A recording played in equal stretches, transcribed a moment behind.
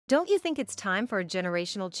Don't you think it's time for a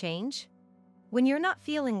generational change? When you're not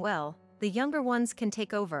feeling well, the younger ones can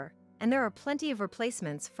take over, and there are plenty of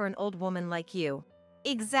replacements for an old woman like you.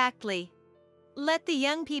 Exactly. Let the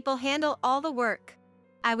young people handle all the work.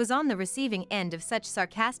 I was on the receiving end of such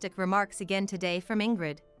sarcastic remarks again today from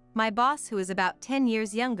Ingrid, my boss who is about 10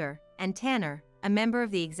 years younger, and Tanner, a member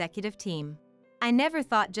of the executive team. I never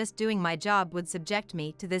thought just doing my job would subject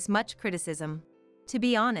me to this much criticism. To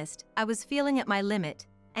be honest, I was feeling at my limit,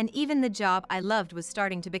 and even the job I loved was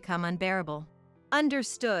starting to become unbearable.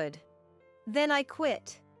 Understood. Then I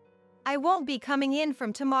quit. I won't be coming in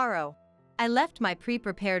from tomorrow. I left my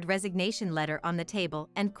pre-prepared resignation letter on the table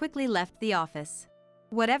and quickly left the office.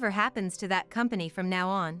 Whatever happens to that company from now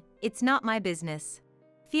on, it's not my business.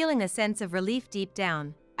 Feeling a sense of relief deep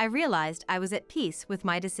down, I realized I was at peace with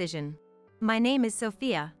my decision. My name is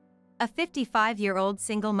Sophia, a 55-year-old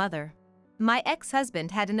single mother. My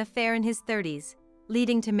ex-husband had an affair in his 30s,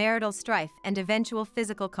 leading to marital strife and eventual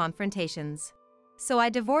physical confrontations. So I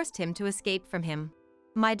divorced him to escape from him.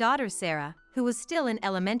 My daughter Sarah, who was still in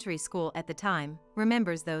elementary school at the time,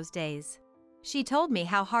 remembers those days. She told me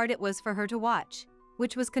how hard it was for her to watch,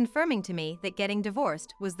 which was confirming to me that getting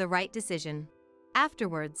divorced was the right decision.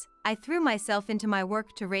 Afterwards, I threw myself into my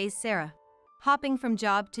work to raise Sarah, hopping from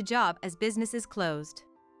job to job as businesses closed.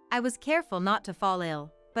 I was careful not to fall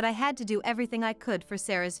ill, but I had to do everything I could for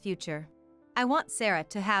Sarah's future. I want Sarah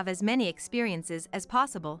to have as many experiences as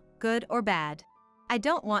possible, good or bad. I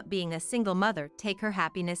don't want being a single mother take her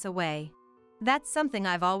happiness away. That's something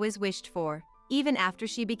I've always wished for, even after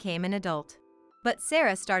she became an adult. But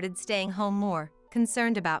Sarah started staying home more,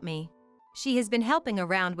 concerned about me. She has been helping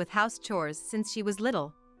around with house chores since she was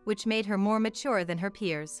little, which made her more mature than her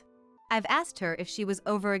peers. I've asked her if she was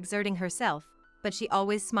overexerting herself, but she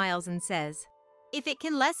always smiles and says, "If it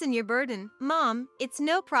can lessen your burden, Mom, it's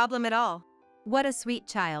no problem at all." What a sweet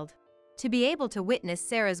child. To be able to witness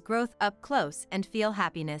Sarah's growth up close and feel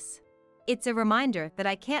happiness. It's a reminder that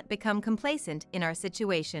I can't become complacent in our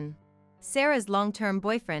situation. Sarah's long-term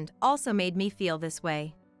boyfriend also made me feel this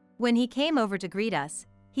way. When he came over to greet us,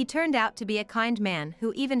 he turned out to be a kind man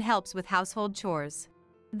who even helps with household chores.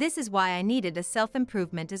 This is why I needed a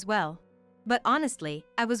self-improvement as well. But honestly,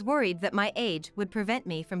 I was worried that my age would prevent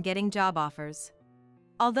me from getting job offers.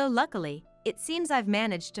 Although luckily, it seems I've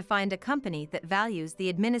managed to find a company that values the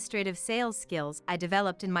administrative sales skills I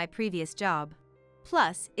developed in my previous job.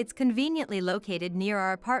 Plus, it's conveniently located near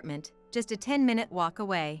our apartment, just a 10-minute walk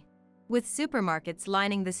away. With supermarkets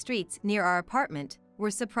lining the streets near our apartment, we're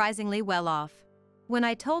surprisingly well off. When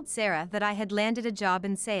I told Sarah that I had landed a job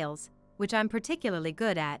in sales, which I'm particularly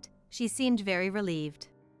good at, she seemed very relieved.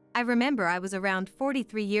 I remember I was around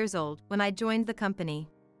 43 years old when I joined the company.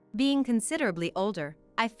 Being considerably older,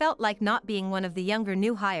 I felt like not being one of the younger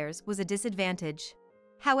new hires was a disadvantage.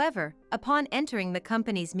 However, upon entering the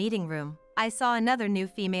company's meeting room, I saw another new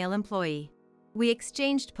female employee. We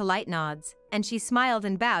exchanged polite nods, and she smiled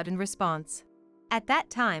and bowed in response. At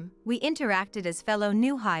that time, we interacted as fellow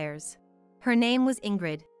new hires. Her name was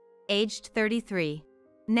Ingrid, aged 33.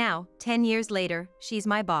 Now, 10 years later, she's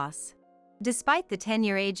my boss. Despite the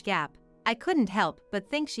 10-year age gap, I couldn't help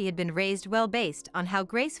but think she had been raised well based on how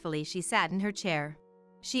gracefully she sat in her chair.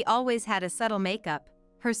 She always had a subtle makeup,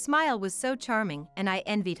 her smile was so charming and I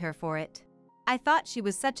envied her for it. I thought she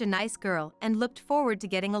was such a nice girl and looked forward to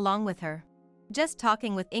getting along with her. Just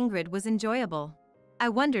talking with Ingrid was enjoyable. I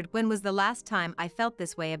wondered when was the last time I felt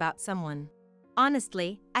this way about someone.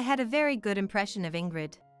 Honestly, I had a very good impression of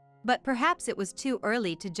Ingrid. But perhaps it was too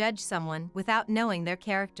early to judge someone without knowing their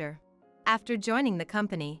character. After joining the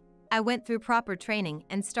company, I went through proper training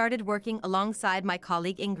and started working alongside my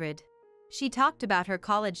colleague Ingrid. She talked about her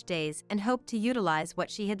college days and hoped to utilize what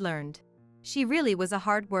she had learned. She really was a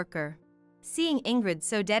hard worker. Seeing Ingrid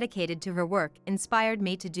so dedicated to her work inspired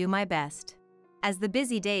me to do my best. As the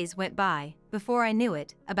busy days went by, before I knew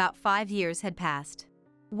it, about 5 years had passed.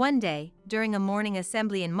 One day, during a morning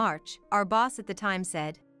assembly in March, our boss at the time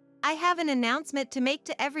said, "I have an announcement to make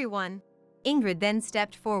to everyone." Ingrid then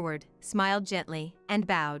stepped forward, smiled gently, and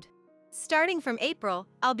bowed. "Starting from April,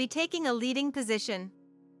 I'll be taking a leading position.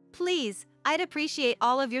 Please, I'd appreciate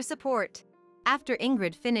all of your support." After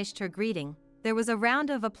Ingrid finished her greeting, there was a round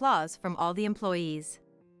of applause from all the employees.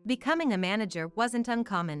 Becoming a manager wasn't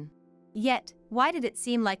uncommon. Yet, why did it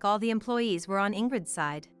seem like all the employees were on Ingrid's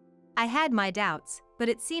side? I had my doubts, but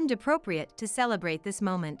it seemed appropriate to celebrate this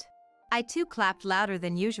moment. I too clapped louder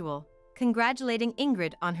than usual, congratulating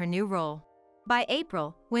Ingrid on her new role. By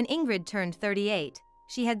April, when Ingrid turned 38,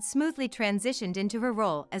 she had smoothly transitioned into her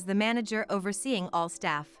role as the manager overseeing all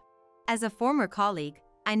staff. As a former colleague,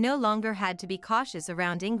 I no longer had to be cautious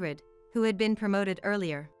around Ingrid, who had been promoted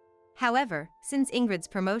earlier. However, since Ingrid's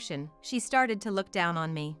promotion, she started to look down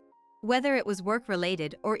on me. Whether it was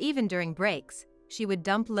work-related or even during breaks, she would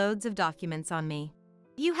dump loads of documents on me.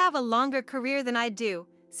 You have a longer career than I do,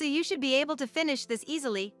 so you should be able to finish this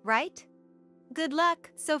easily, right? Good luck,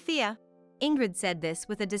 Sophia. Ingrid said this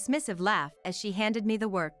with a dismissive laugh as she handed me the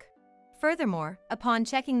work. Furthermore, upon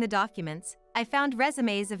checking the documents, I found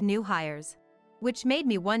resumes of new hires, which made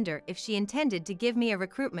me wonder if she intended to give me a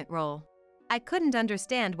recruitment role. I couldn't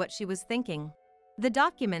understand what she was thinking. The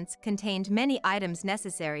documents contained many items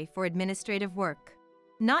necessary for administrative work.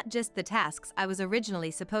 Not just the tasks I was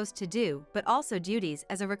originally supposed to do, but also duties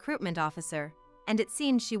as a recruitment officer, and it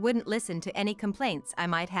seemed she wouldn't listen to any complaints I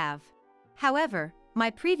might have. However, my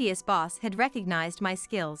previous boss had recognized my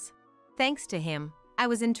skills. Thanks to him, I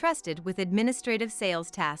was entrusted with administrative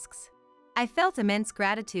sales tasks. I felt immense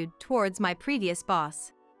gratitude towards my previous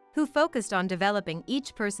boss, who focused on developing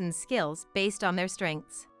each person's skills based on their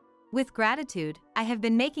strengths. With gratitude, I have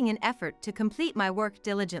been making an effort to complete my work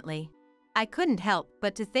diligently. I couldn't help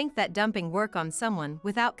but to think that dumping work on someone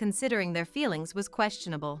without considering their feelings was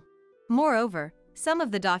questionable. Moreover, some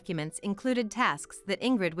of the documents included tasks that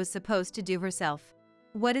Ingrid was supposed to do herself.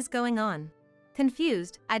 What is going on?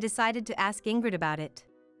 Confused, I decided to ask Ingrid about it.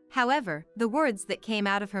 However, the words that came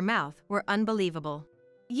out of her mouth were unbelievable.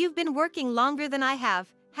 You've been working longer than I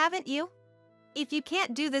have, haven't you? If you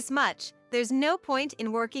can't do this much, there's no point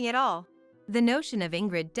in working at all. The notion of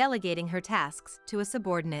Ingrid delegating her tasks to a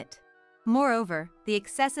subordinate. Moreover, the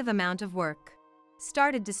excessive amount of work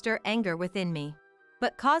started to stir anger within me.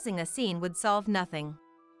 But causing a scene would solve nothing.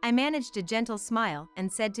 I managed a gentle smile and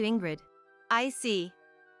said to Ingrid, I see.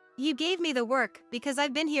 You gave me the work because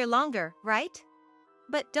I've been here longer, right?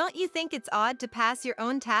 But don't you think it's odd to pass your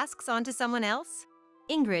own tasks on to someone else?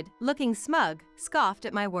 Ingrid, looking smug, scoffed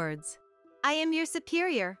at my words. I am your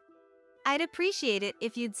superior. I'd appreciate it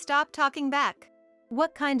if you'd stop talking back.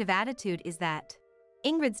 What kind of attitude is that?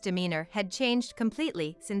 Ingrid's demeanor had changed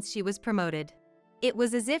completely since she was promoted. It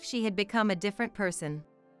was as if she had become a different person.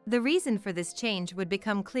 The reason for this change would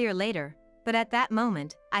become clear later, but at that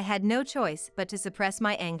moment, I had no choice but to suppress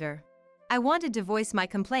my anger. I wanted to voice my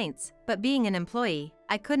complaints, but being an employee,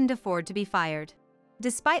 I couldn't afford to be fired.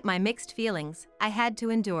 Despite my mixed feelings, I had to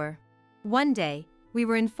endure. One day, we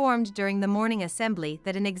were informed during the morning assembly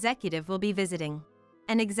that an executive will be visiting.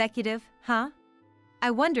 An executive, huh? I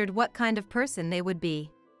wondered what kind of person they would be.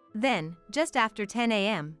 Then, just after 10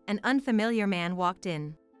 a.m., an unfamiliar man walked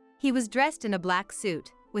in. He was dressed in a black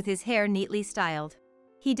suit, with his hair neatly styled.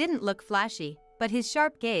 He didn't look flashy, but his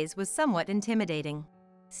sharp gaze was somewhat intimidating.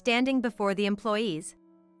 Standing before the employees,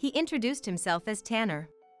 he introduced himself as Tanner,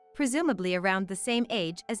 presumably around the same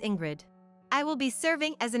age as Ingrid. I will be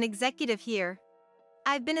serving as an executive here.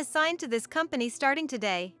 I've been assigned to this company starting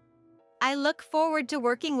today. I look forward to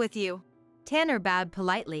working with you. Tanner bowed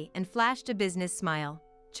politely and flashed a business smile,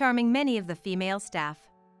 charming many of the female staff.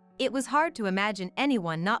 It was hard to imagine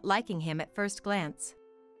anyone not liking him at first glance.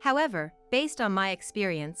 However, based on my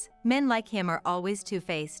experience, men like him are always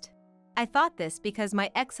two-faced. I thought this because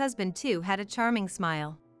my ex-husband too had a charming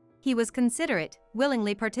smile. He was considerate,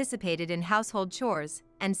 willingly participated in household chores,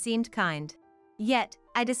 and seemed kind. Yet,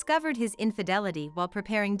 I discovered his infidelity while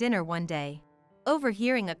preparing dinner one day,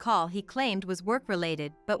 overhearing a call he claimed was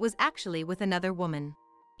work-related but was actually with another woman.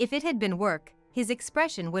 If it had been work, his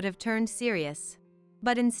expression would have turned serious.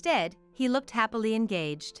 But instead, he looked happily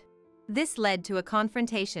engaged. This led to a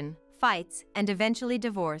confrontation, fights, and eventually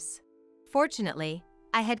divorce. Fortunately,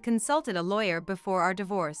 I had consulted a lawyer before our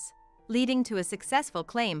divorce, leading to a successful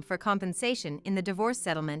claim for compensation in the divorce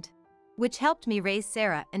settlement, which helped me raise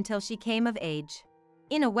Sarah until she came of age.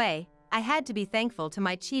 In a way, I had to be thankful to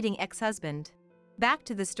my cheating ex-husband. Back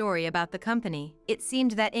to the story about the company, it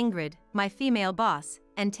seemed that Ingrid, my female boss,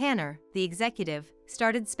 and Tanner, the executive,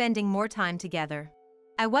 started spending more time together.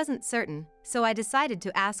 I wasn't certain, so I decided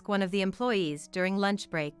to ask one of the employees during lunch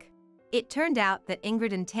break. It turned out that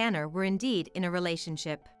Ingrid and Tanner were indeed in a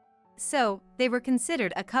relationship. So, they were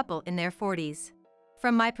considered a couple in their 40s.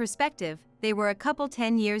 From my perspective, they were a couple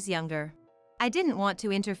 10 years younger. I didn't want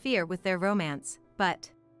to interfere with their romance, but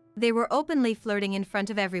they were openly flirting in front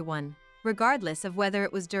of everyone, regardless of whether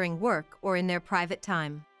it was during work or in their private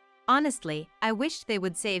time. Honestly, I wished they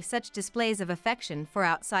would save such displays of affection for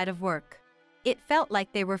outside of work. It felt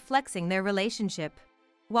like they were flexing their relationship.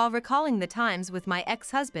 While recalling the times with my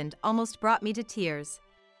ex-husband almost brought me to tears.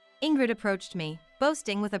 Ingrid approached me,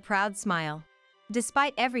 boasting with a proud smile.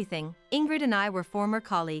 Despite everything, Ingrid and I were former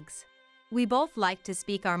colleagues. We both liked to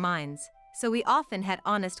speak our minds, so we often had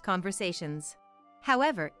honest conversations.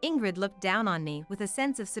 However, Ingrid looked down on me with a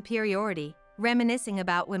sense of superiority, reminiscing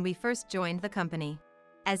about when we first joined the company.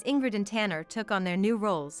 as Ingrid and Tanner took on their new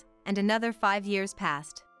roles, and another 5 years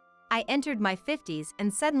passed. I entered my 50s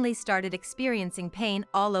and suddenly started experiencing pain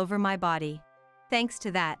all over my body. Thanks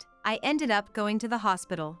to that, I ended up going to the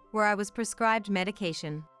hospital, where I was prescribed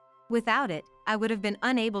medication. Without it, I would have been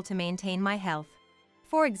unable to maintain my health.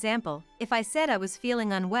 For example, if I said I was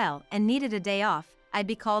feeling unwell and needed a day off, I'd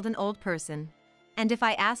be called an old person. And if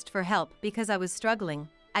I asked for help because I was struggling,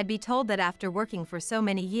 I'd be told that after working for so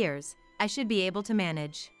many years, I should be able to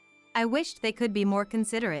manage. I wished they could be more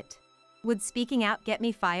considerate. Would speaking out get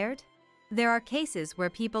me fired? There are cases where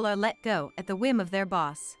people are let go at the whim of their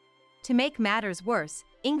boss. To make matters worse,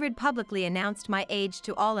 Ingrid publicly announced my age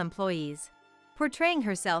to all employees, portraying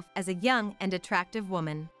herself as a young and attractive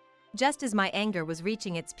woman. Just as my anger was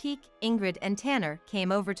reaching its peak, Ingrid and Tanner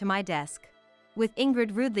came over to my desk, with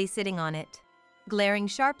Ingrid rudely sitting on it. Glaring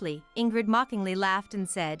sharply, Ingrid mockingly laughed and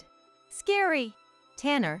said, "Scary!"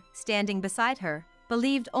 Tanner, standing beside her,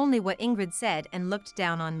 believed only what Ingrid said and looked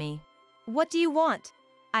down on me. "What do you want?"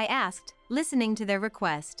 I asked, listening to their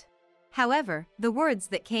request. However, the words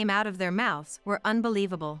that came out of their mouths were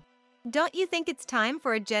unbelievable. "Don't you think it's time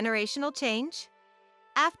for a generational change?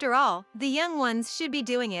 After all, the young ones should be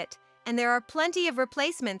doing it, and there are plenty of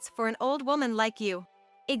replacements for an old woman like you."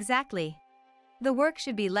 Exactly. The work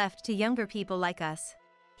should be left to younger people like us.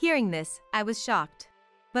 Hearing this, I was shocked.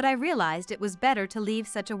 But I realized it was better to leave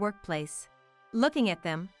such a workplace. Looking at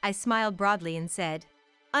them, I smiled broadly and said,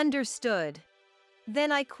 "Understood.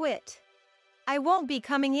 Then I quit. I won't be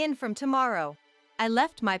coming in from tomorrow." I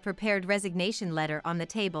left my prepared resignation letter on the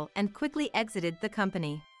table and quickly exited the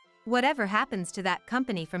company. Whatever happens to that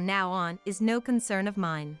company from now on is no concern of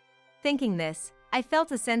mine. Thinking this, I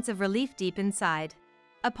felt a sense of relief deep inside.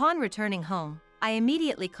 Upon returning home, I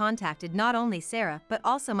immediately contacted not only Sarah but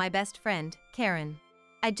also my best friend, Karen.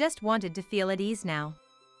 I just wanted to feel at ease now.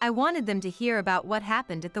 I wanted them to hear about what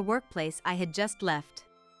happened at the workplace I had just left.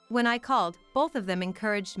 When I called, both of them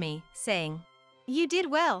encouraged me, saying, "You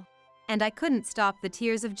did well." And I couldn't stop the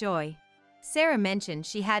tears of joy. Sarah mentioned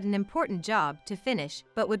she had an important job to finish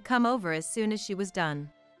but would come over as soon as she was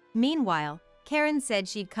done. Meanwhile, Karen said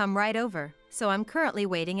she'd come right over, so I'm currently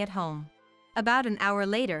waiting at home. About an hour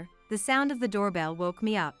later, the sound of the doorbell woke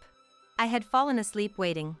me up. I had fallen asleep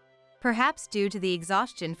waiting, perhaps due to the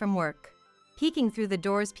exhaustion from work. Peeking through the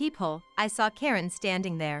door's peephole, I saw Karen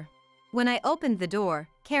standing there. When I opened the door,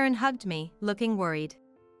 Karen hugged me, looking worried.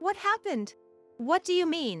 "What happened?" "What do you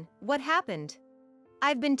mean, what happened?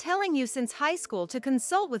 I've been telling you since high school to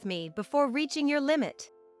consult with me before reaching your limit."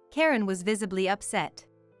 Karen was visibly upset,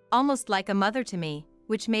 almost like a mother to me,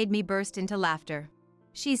 which made me burst into laughter.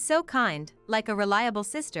 She's so kind, like a reliable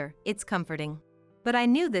sister, it's comforting. But I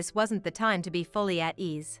knew this wasn't the time to be fully at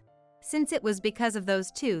ease, since it was because of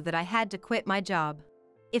those two that I had to quit my job.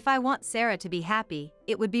 If I want Sarah to be happy,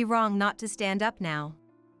 it would be wrong not to stand up now.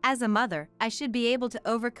 As a mother, I should be able to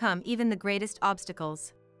overcome even the greatest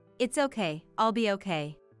obstacles. "It's okay, I'll be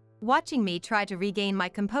okay." Watching me try to regain my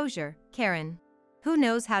composure, Karen, who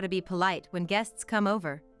knows how to be polite when guests come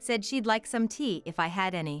over, said she'd like some tea if I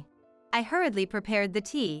had any. I hurriedly prepared the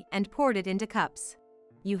tea and poured it into cups.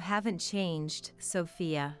 "You haven't changed,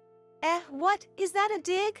 Sophia." What? Is that a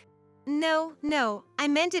dig?" No, I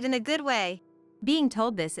meant it in a good way." Being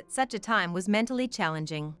told this at such a time was mentally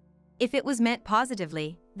challenging. If it was meant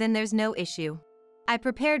positively, then there's no issue. I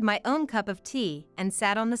prepared my own cup of tea and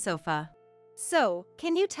sat on the sofa. "So,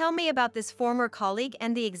 can you tell me about this former colleague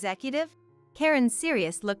and the executive?" Karen's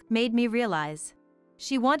serious look made me realize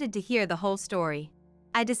she wanted to hear the whole story.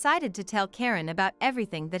 I decided to tell Karen about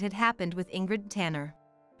everything that had happened with Ingrid Tanner.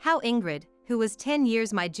 How Ingrid, who was 10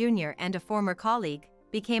 years my junior and a former colleague,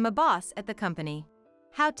 became a boss at the company.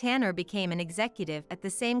 How Tanner became an executive at the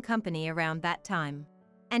same company around that time.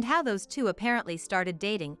 And how those two apparently started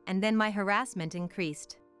dating and then my harassment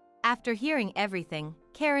increased. After hearing everything,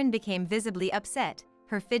 Karen became visibly upset,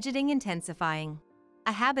 her fidgeting intensifying.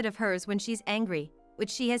 A habit of hers when she's angry, which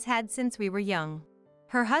she has had since we were young.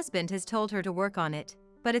 Her husband has told her to work on it,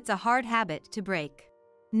 but it's a hard habit to break.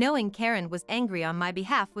 Knowing Karen was angry on my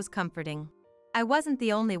behalf was comforting. I wasn't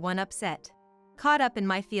the only one upset. Caught up in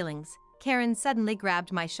my feelings, Karen suddenly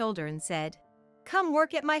grabbed my shoulder and said, "Come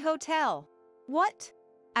work at my hotel." "What?"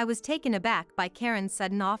 I was taken aback by Karen's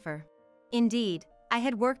sudden offer. Indeed, I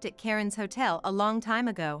had worked at Karen's hotel a long time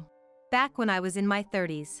ago, back when I was in my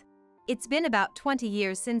 30s. It's been about 20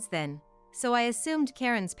 years since then, so I assumed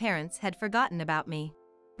Karen's parents had forgotten about me.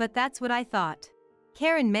 But that's what I thought.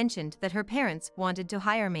 Karen mentioned that her parents wanted to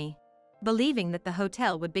hire me, believing that the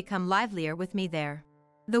hotel would become livelier with me there.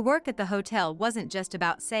 The work at the hotel wasn't just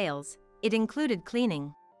about sales, it included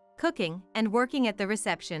cleaning, cooking, and working at the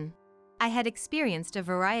reception. I had experienced a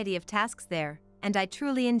variety of tasks there, and I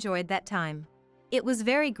truly enjoyed that time. It was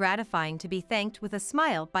very gratifying to be thanked with a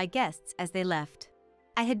smile by guests as they left.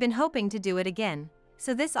 I had been hoping to do it again,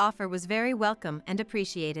 so this offer was very welcome and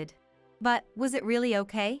appreciated. But was it really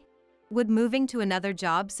okay? Would moving to another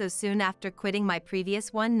job so soon after quitting my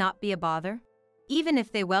previous one not be a bother? Even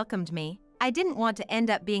if they welcomed me, I didn't want to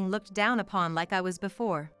end up being looked down upon like I was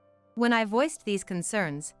before. When I voiced these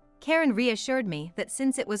concerns, Karen reassured me that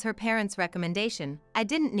since it was her parents' recommendation, I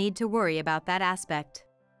didn't need to worry about that aspect.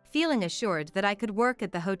 Feeling assured that I could work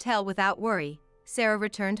at the hotel without worry, Sarah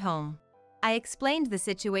returned home. I explained the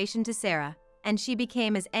situation to Sarah, and she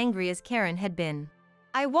became as angry as Karen had been.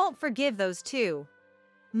 I won't forgive those two.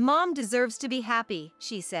 Mom deserves to be happy,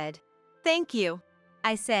 she said. Thank you,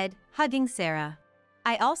 I said, hugging Sarah.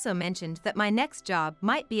 I also mentioned that my next job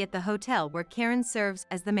might be at the hotel where Karen serves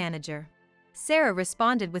as the manager. Sarah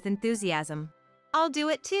responded with enthusiasm. I'll do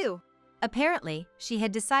it too. Apparently, she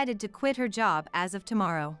had decided to quit her job as of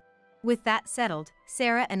tomorrow. With that settled,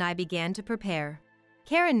 Sarah and I began to prepare.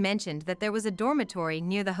 Karen mentioned that there was a dormitory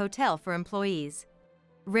near the hotel for employees,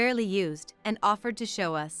 rarely used, and offered to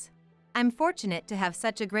show us. I'm fortunate to have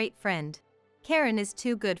such a great friend. Karen is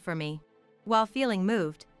too good for me. While feeling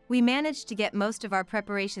moved, we managed to get most of our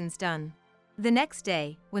preparations done. The next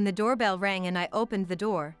day, when the doorbell rang and I opened the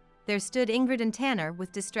door, there stood Ingrid and Tanner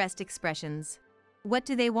with distressed expressions. What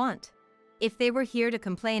do they want? If they were here to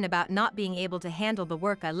complain about not being able to handle the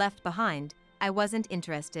work I left behind, I wasn't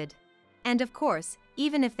interested. And of course,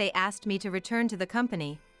 even if they asked me to return to the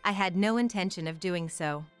company, I had no intention of doing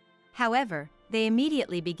so. However, they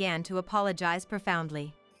immediately began to apologize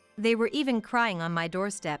profoundly. They were even crying on my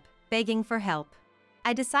doorstep, begging for help.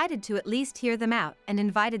 I decided to at least hear them out and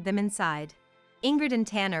invited them inside. Ingrid and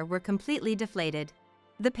Tanner were completely deflated.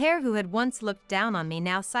 The pair who had once looked down on me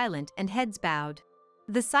now silent and heads bowed.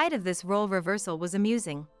 The sight of this role reversal was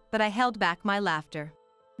amusing, but I held back my laughter.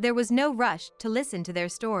 There was no rush to listen to their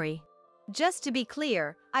story. Just to be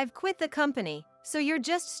clear, I've quit the company, so you're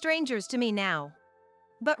just strangers to me now.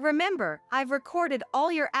 But remember, I've recorded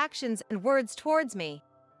all your actions and words towards me,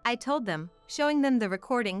 I told them, showing them the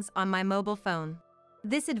recordings on my mobile phone.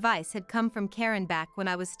 This advice had come from Karen back when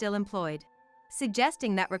I was still employed,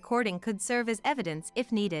 suggesting that recording could serve as evidence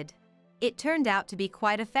if needed. It turned out to be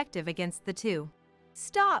quite effective against the two.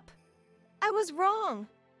 Stop! I was wrong.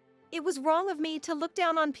 It was wrong of me to look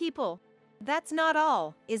down on people. That's not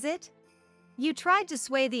all, is it? You tried to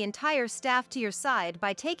sway the entire staff to your side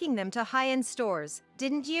by taking them to high-end stores,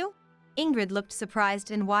 didn't you? Ingrid looked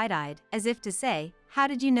surprised and wide-eyed, as if to say, "How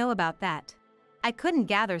did you know about that?" I couldn't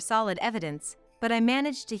gather solid evidence, but I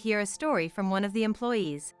managed to hear a story from one of the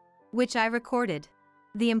employees, which I recorded.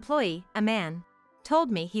 The employee, a man, told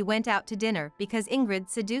me he went out to dinner because Ingrid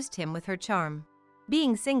seduced him with her charm.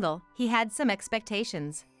 Being single, he had some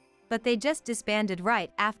expectations, but they just disbanded right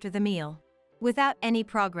after the meal, without any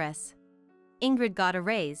progress. Ingrid got a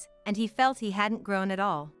raise, and he felt he hadn't grown at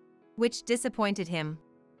all, which disappointed him.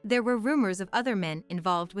 There were rumors of other men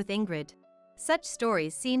involved with Ingrid. Such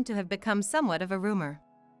stories seemed to have become somewhat of a rumor.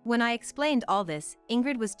 When I explained all this,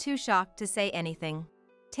 Ingrid was too shocked to say anything.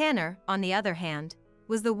 Tanner, on the other hand,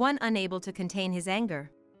 was the one unable to contain his anger,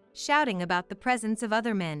 shouting about the presence of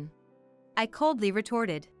other men. I coldly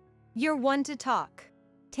retorted, "You're one to talk."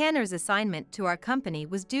 Tanner's assignment to our company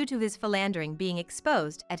was due to his philandering being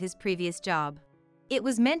exposed at his previous job. It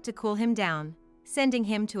was meant to cool him down, sending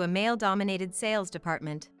him to a male-dominated sales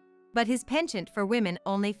department. But his penchant for women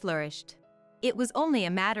only flourished. It was only a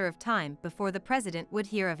matter of time before the president would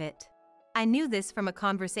hear of it. I knew this from a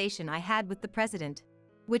conversation I had with the president,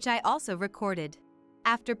 which I also recorded.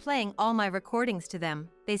 After playing all my recordings to them,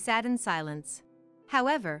 they sat in silence.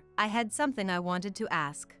 However, I had something I wanted to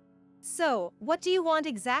ask. So, what do you want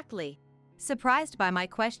exactly? Surprised by my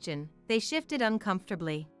question, they shifted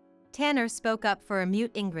uncomfortably. Tanner spoke up for a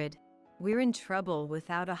mute Ingrid. "We're in trouble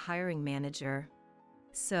without a hiring manager.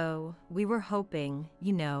 So, we were hoping,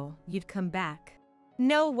 you'd come back."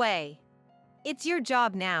 No way. It's your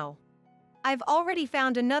job now. I've already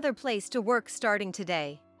found another place to work starting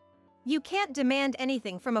today. You can't demand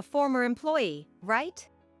anything from a former employee, right?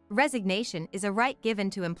 Resignation is a right given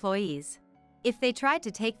to employees. If they tried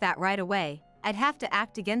to take that right away, I'd have to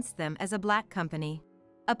act against them as a black company.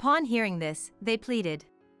 Upon hearing this, they pleaded,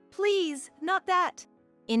 "Please, not that."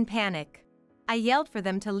 In panic, I yelled for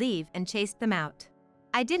them to leave and chased them out.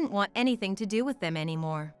 I didn't want anything to do with them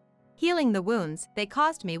anymore. Healing the wounds they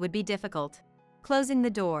caused me would be difficult. Closing the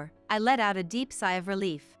door, I let out a deep sigh of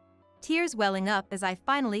relief, tears welling up as I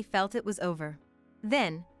finally felt it was over.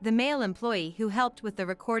 Then, the male employee who helped with the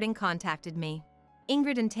recording contacted me.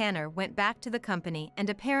 Ingrid and Tanner went back to the company and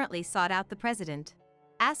apparently sought out the president,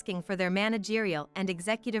 asking for their managerial and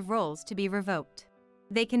executive roles to be revoked.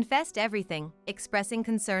 They confessed everything, expressing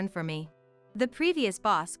concern for me. The previous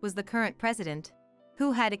boss was the current president,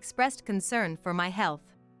 who had expressed concern for my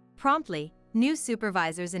health. Promptly, new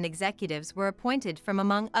supervisors and executives were appointed from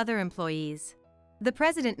among other employees. The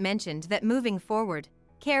president mentioned that moving forward,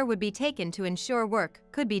 care would be taken to ensure work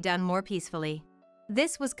could be done more peacefully.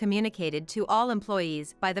 This was communicated to all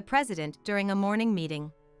employees by the president during a morning meeting,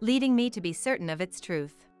 leading me to be certain of its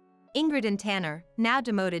truth. Ingrid and Tanner, now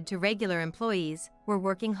demoted to regular employees, were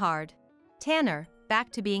working hard. Tanner, back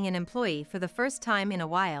to being an employee for the first time in a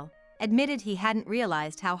while, admitted he hadn't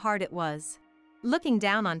realized how hard it was. Looking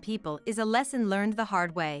down on people is a lesson learned the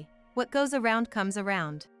hard way. What goes around comes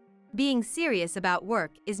around. Being serious about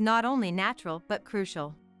work is not only natural but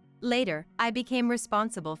crucial. Later, I became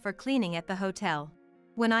responsible for cleaning at the hotel.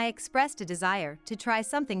 When I expressed a desire to try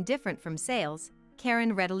something different from sales,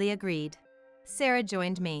 Karen readily agreed. Sarah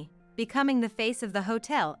joined me, becoming the face of the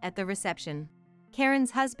hotel at the reception.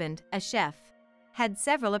 Karen's husband, a chef, had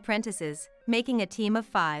several apprentices, making a team of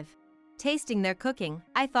 5. Tasting their cooking,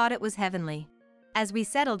 I thought it was heavenly. As we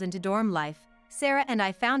settled into dorm life, Sarah and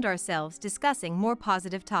I found ourselves discussing more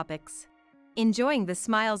positive topics. Enjoying the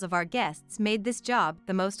smiles of our guests made this job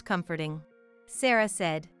the most comforting. Sarah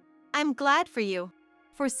said, "I'm glad for you."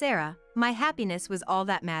 For Sarah, my happiness was all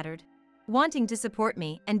that mattered, wanting to support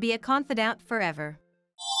me and be a confidant forever.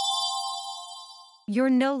 You're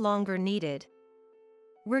no longer needed.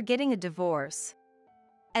 We're getting a divorce.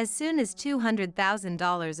 As soon as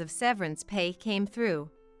 $200,000 of severance pay came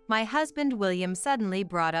through, my husband William suddenly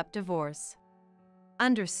brought up divorce.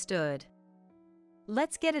 Understood.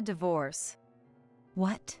 Let's get a divorce.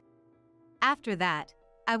 What? After that,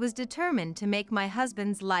 I was determined to make my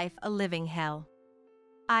husband's life a living hell.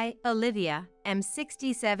 I, Olivia, am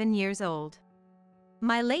 67 years old.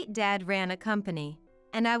 My late dad ran a company,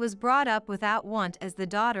 and I was brought up without want as the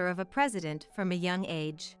daughter of a president from a young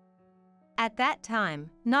age. At that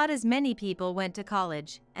time, not as many people went to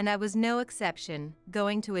college, and I was no exception,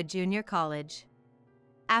 going to a junior college.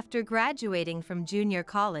 After graduating from junior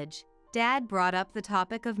college, Dad brought up the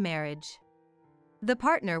topic of marriage. The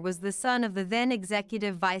partner was the son of the then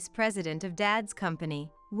executive vice president of Dad's company,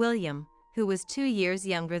 William, who was 2 years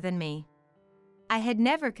younger than me. I had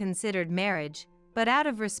never considered marriage, but out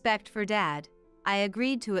of respect for Dad, I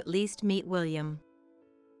agreed to at least meet William.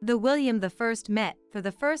 The William the first met for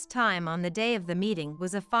the first time on the day of the meeting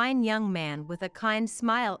was a fine young man with a kind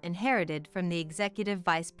smile inherited from the executive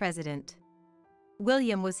vice president.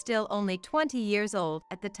 William was still only 20 years old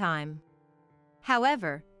at the time.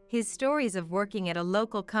 However, his stories of working at a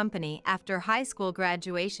local company after high school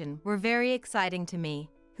graduation were very exciting to me,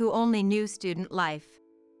 who only knew student life.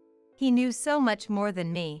 He knew so much more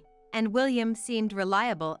than me, and William seemed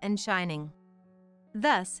reliable and shining.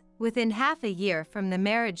 Thus, within half a year from the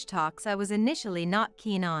marriage talks I was initially not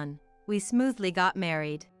keen on, we smoothly got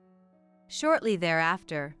married. Shortly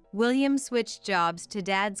thereafter, William switched jobs to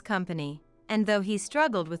Dad's company, and though he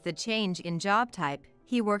struggled with the change in job type,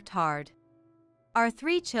 he worked hard. Our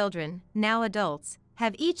 3 children, now adults,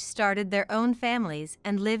 have each started their own families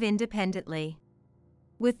and live independently.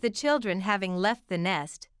 With the children having left the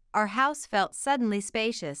nest, our house felt suddenly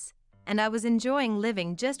spacious, and I was enjoying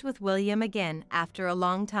living just with William again after a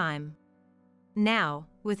long time. Now,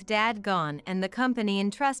 with Dad gone and the company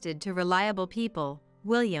entrusted to reliable people,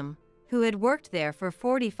 William, who had worked there for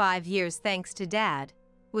 45 years thanks to Dad,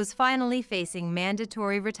 was finally facing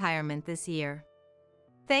mandatory retirement this year.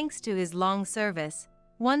 Thanks to his long service,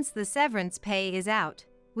 once the severance pay is out,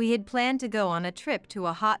 we had planned to go on a trip to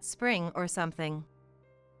a hot spring or something.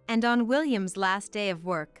 And on William's last day of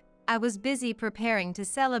work, I was busy preparing to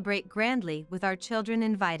celebrate grandly with our children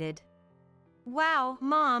invited. Wow,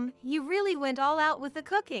 Mom, you really went all out with the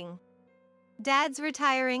cooking. Dad's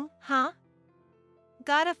retiring, huh?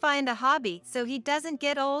 Gotta find a hobby so he doesn't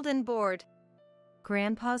get old and bored.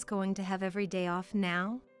 Grandpa's going to have every day off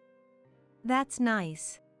now? That's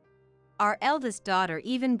nice. Our eldest daughter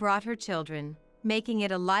even brought her children, making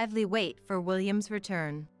it a lively wait for William's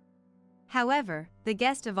return. However, the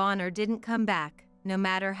guest of honor didn't come back, no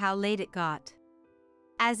matter how late it got.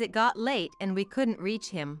 As it got late and we couldn't reach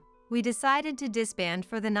him, we decided to disband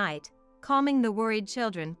for the night, calming the worried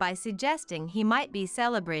children by suggesting he might be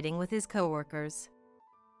celebrating with his coworkers.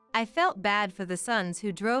 I felt bad for the sons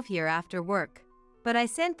who drove here after work, but I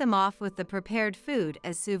sent them off with the prepared food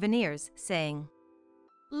as souvenirs, saying,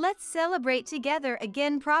 "Let's celebrate together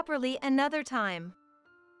again properly another time."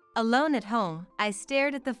 Alone at home, I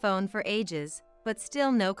stared at the phone for ages, but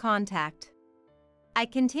still no contact. I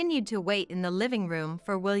continued to wait in the living room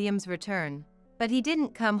for William's return, but he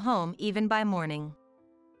didn't come home even by morning.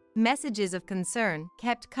 Messages of concern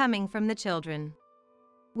kept coming from the children.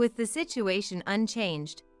 With the situation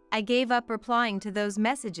unchanged, I gave up replying to those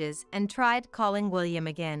messages and tried calling William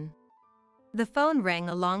again. The phone rang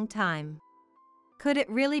a long time. Could it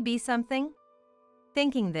really be something?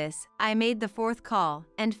 Thinking this, I made the fourth call,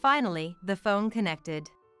 and finally, the phone connected.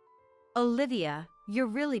 "Olivia, you're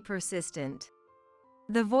really persistent."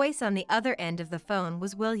 The voice on the other end of the phone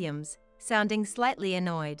was William's, sounding slightly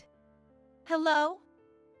annoyed. Hello?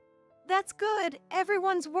 That's good,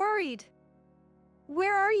 everyone's worried.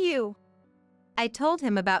 Where are you? I told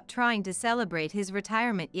him about trying to celebrate his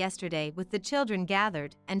retirement yesterday with the children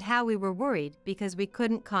gathered and how we were worried because we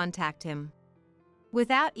couldn't contact him.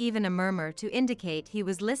 Without even a murmur to indicate he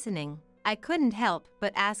was listening, I couldn't help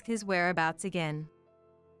but ask his whereabouts again.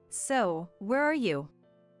 "So, where are you?"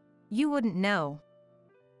 "You wouldn't know."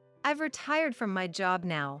 "I've retired from my job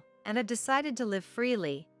now, and I've decided to live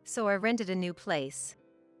freely, so I rented a new place."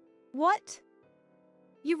 "What?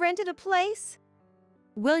 You rented a place?"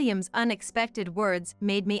 William's unexpected words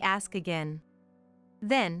made me ask again.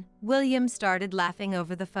 Then, William started laughing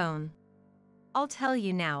over the phone. "I'll tell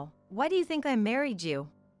you now, why do you think I married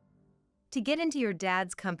you?" "To get into your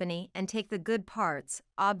dad's company and take the good parts,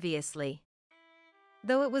 obviously.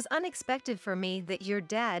 Though it was unexpected for me that your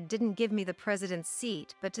dad didn't give me the president's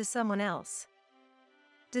seat but to someone else.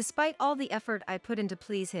 Despite all the effort I put in to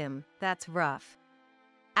please him, that's rough."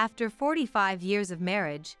 After 45 years of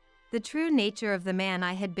marriage, the true nature of the man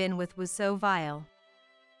I had been with was so vile.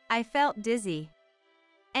 I felt dizzy.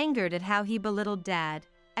 Angered at how he belittled Dad,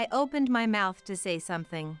 I opened my mouth to say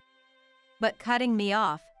something. But cutting me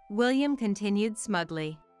off, William continued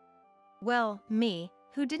smugly. "Well, me,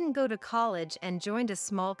 who didn't go to college and joined a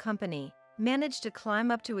small company, managed to climb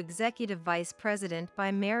up to executive vice president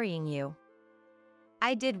by marrying you.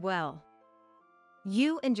 I did well.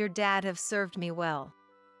 You and your dad have served me well.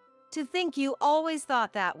 To think you always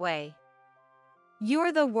thought that way.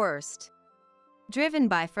 You're the worst." Driven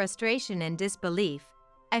by frustration and disbelief,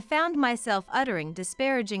 I found myself uttering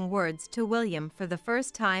disparaging words to William for the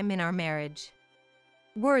first time in our marriage.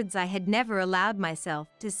 Words I had never allowed myself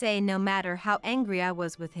to say no matter how angry I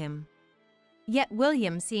was with him. Yet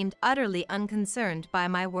William seemed utterly unconcerned by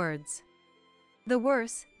my words. "The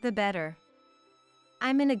worse, the better.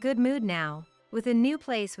 I'm in a good mood now, with a new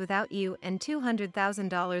place without you and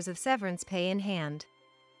 $200,000 of severance pay in hand."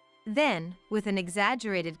 Then, with an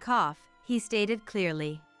exaggerated cough, he stated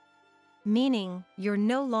clearly. "Meaning, you're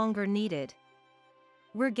no longer needed.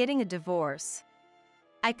 We're getting a divorce."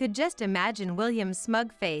 I could just imagine William's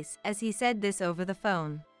smug face as he said this over the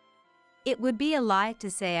phone. It would be a lie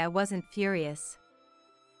to say I wasn't furious.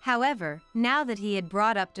 However, now that he had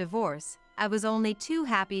brought up divorce, I was only too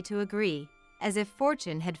happy to agree, as if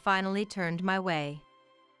fortune had finally turned my way.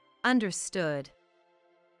 "Understood.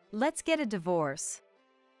 Let's get a divorce."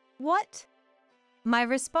 "What?" My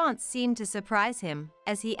response seemed to surprise him,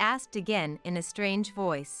 as he asked again in a strange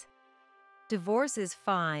voice. "Divorce is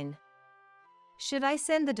fine. Should I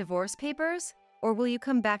send the divorce papers, or will you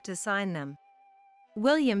come back to sign them?"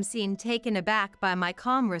 William seemed taken aback by my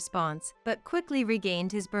calm response, but quickly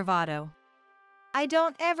regained his bravado. "I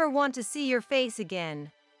don't ever want to see your face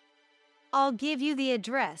again. I'll give you the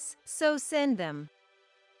address, so send them."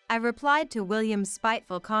 I replied to William's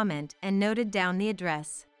spiteful comment and noted down the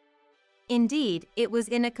address. Indeed, it was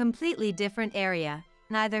in a completely different area,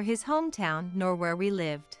 neither his hometown nor where we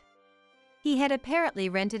lived. He had apparently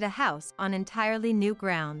rented a house on entirely new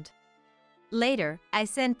ground. Later, I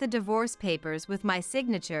sent the divorce papers with my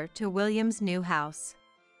signature to William's new house.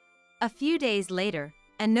 A few days later,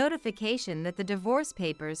 a notification that the divorce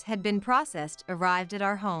papers had been processed arrived at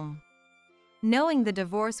our home. Knowing the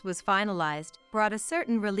divorce was finalized brought a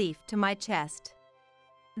certain relief to my chest.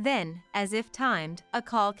 Then, as if timed, a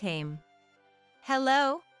call came.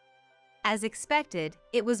 "Hello?" As expected,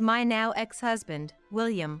 it was my now ex-husband,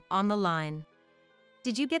 William, on the line.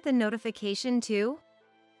 "Did you get the notification too?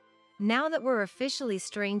 Now that we're officially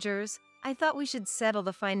strangers, I thought we should settle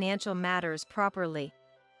the financial matters properly.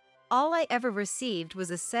 All I ever received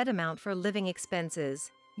was a set amount for living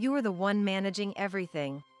expenses. You were the one managing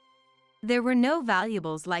everything." There were no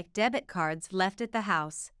valuables like debit cards left at the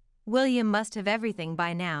house. William must have everything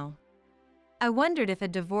by now. I wondered if a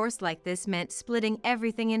divorce like this meant splitting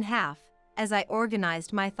everything in half, as I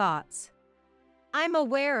organized my thoughts. "I'm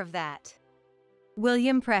aware of that,"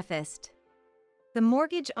 William prefaced. "The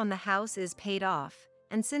mortgage on the house is paid off,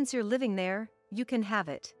 and since you're living there, you can have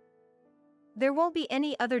it. There won't be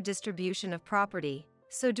any other distribution of property,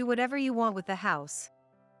 so do whatever you want with the house."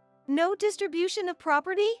 No distribution of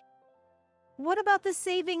property? What about the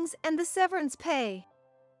savings and the severance pay?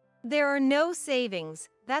 There are no savings,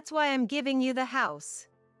 that's why I'm giving you the house.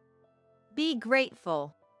 Be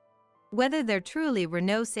grateful. Whether there truly were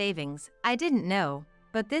no savings, I didn't know,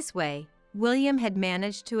 but this way, William had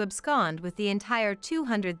managed to abscond with the entire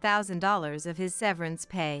 $200,000 of his severance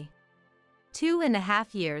pay.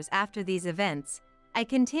 2.5 years after these events, I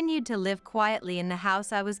continued to live quietly in the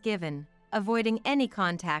house I was given, avoiding any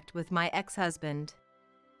contact with my ex-husband.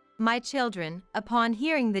 My children, upon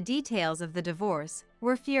hearing the details of the divorce,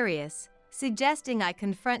 were furious, suggesting I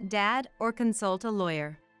confront Dad or consult a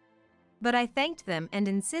lawyer. But I thanked them and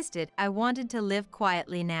insisted I wanted to live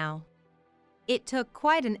quietly now. It took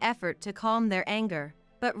quite an effort to calm their anger,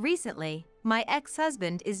 but recently, my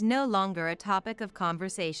ex-husband is no longer a topic of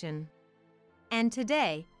conversation. And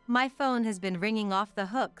today, my phone has been ringing off the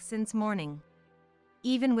hook since morning.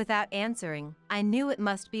 Even without answering, I knew it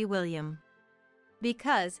must be William.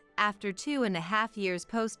 Because, after 2.5 years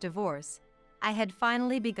post-divorce, I had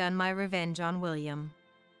finally begun my revenge on William.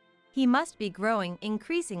 He must be growing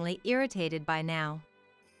increasingly irritated by now.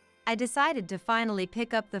 I decided to finally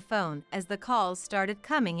pick up the phone as the calls started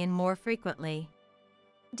coming in more frequently.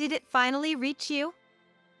 Did it finally reach you?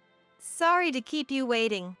 Sorry to keep you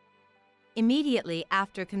waiting. Immediately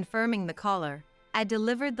after confirming the caller, I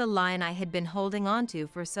delivered the line I had been holding onto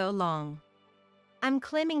for so long. I'm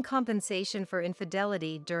claiming compensation for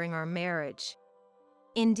infidelity during our marriage.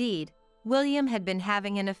 Indeed, William had been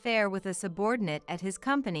having an affair with a subordinate at his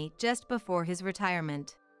company just before his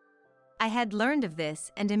retirement. I had learned of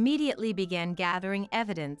this and immediately began gathering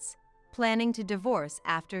evidence, planning to divorce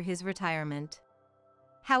after his retirement.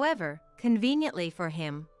 However, conveniently for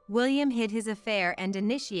him, William hid his affair and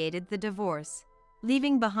initiated the divorce,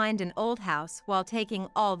 leaving behind an old house while taking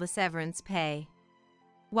all the severance pay.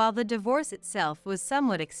 While the divorce itself was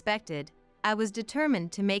somewhat expected, I was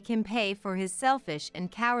determined to make him pay for his selfish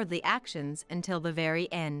and cowardly actions until the very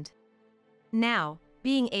end. Now,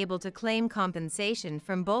 being able to claim compensation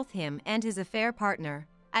from both him and his affair partner,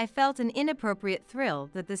 I felt an inappropriate thrill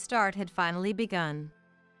that the start had finally begun.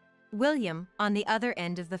 William, on the other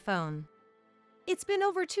end of the phone. It's been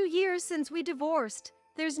over 2 years since we divorced.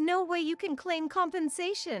 There's no way you can claim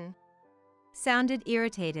compensation. Sounded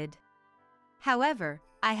irritated. However,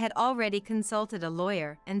 I had already consulted a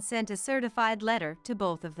lawyer and sent a certified letter to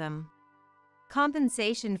both of them.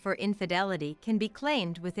 Compensation for infidelity can be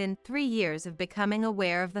claimed within 3 years of becoming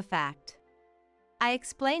aware of the fact. I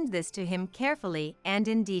explained this to him carefully and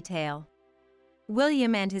in detail.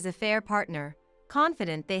 William and his affair partner,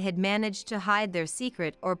 confident they had managed to hide their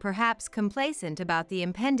secret or perhaps complacent about the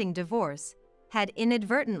impending divorce, had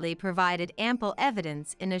inadvertently provided ample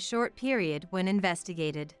evidence in a short period when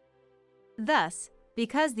investigated. Thus,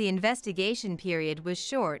 because the investigation period was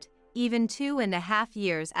short, even 2.5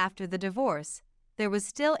 years after the divorce, there was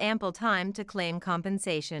still ample time to claim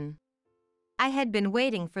compensation. I had been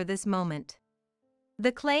waiting for this moment.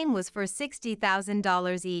 The claim was for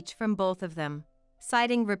 $60,000 each from both of them,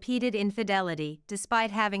 citing repeated infidelity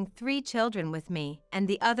despite having 3 children with me and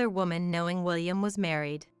the other woman knowing William was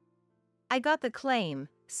married. I got the claim,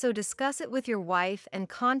 so discuss it with your wife and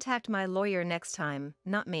contact my lawyer next time,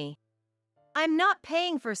 not me. I'm not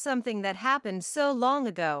paying for something that happened so long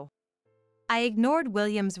ago. I ignored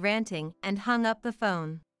William's ranting and hung up the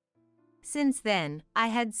phone. Since then, I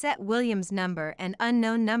had set William's number and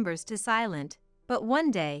unknown numbers to silent, but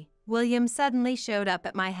one day, William suddenly showed up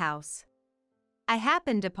at my house. I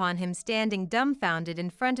happened upon him standing dumbfounded in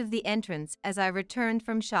front of the entrance as I returned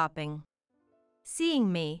from shopping.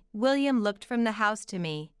 Seeing me, William looked from the house to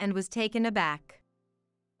me and was taken aback.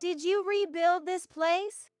 Did you rebuild this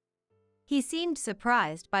place? He seemed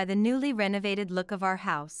surprised by the newly renovated look of our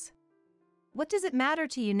house. What does it matter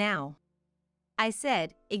to you now? I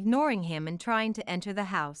said, ignoring him and trying to enter the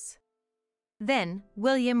house. Then,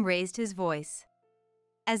 William raised his voice.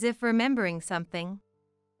 As if remembering something.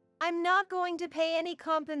 I'm not going to pay any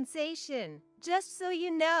compensation, just so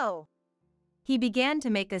you know. He began to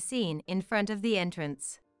make a scene in front of the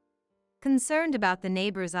entrance. Concerned about the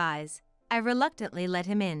neighbor's eyes, I reluctantly let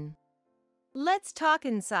him in. Let's talk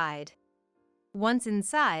inside. Once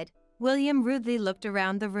inside, William rudely looked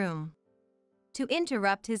around the room. To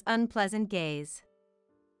interrupt his unpleasant gaze,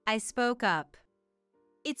 I spoke up.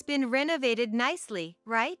 It's been renovated nicely,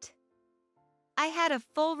 right? I had a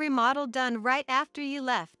full remodel done right after you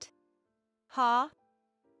left. Huh?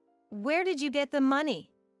 Where did you get the money?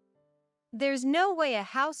 There's no way a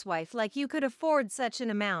housewife like you could afford such an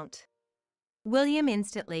amount. William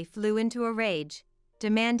instantly flew into a rage,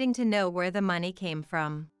 demanding to know where the money came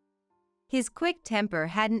from. His quick temper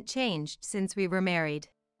hadn't changed since we were married.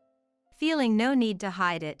 Feeling no need to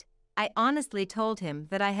hide it, I honestly told him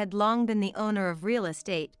that I had long been the owner of real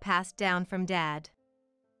estate passed down from Dad.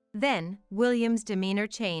 Then, William's demeanor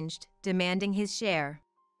changed, demanding his share.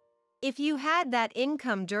 If you had that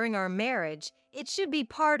income during our marriage, it should be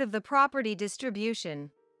part of the property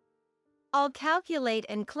distribution. I'll calculate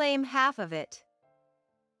and claim half of it.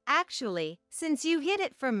 Actually, since you hid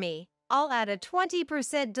it from me, I'll add a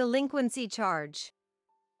 20% delinquency charge.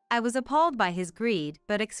 I was appalled by his greed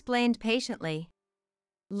but explained patiently.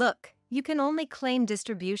 Look, you can only claim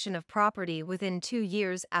distribution of property within 2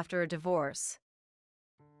 years after a divorce.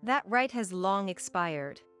 That right has long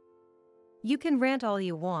expired. You can rant all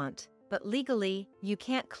you want, but legally, you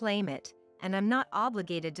can't claim it, and I'm not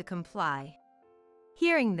obligated to comply.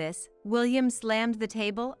 Hearing this, William slammed the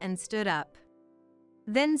table and stood up.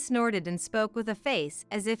 Then snorted and spoke with a face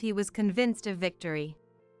as if he was convinced of victory.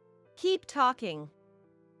 Keep talking.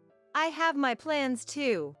 I have my plans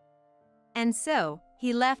too. And so,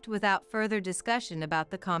 he left without further discussion about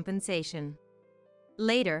the compensation.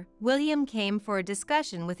 Later, William came for a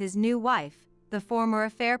discussion with his new wife, the former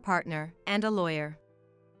affair partner, and a lawyer.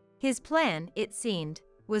 His plan, it seemed,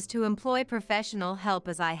 was to employ professional help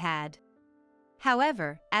as I had.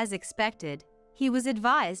 However, as expected, he was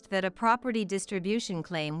advised that a property distribution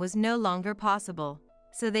claim was no longer possible,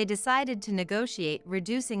 so they decided to negotiate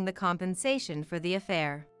reducing the compensation for the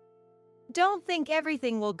affair. Don't think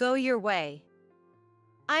everything will go your way.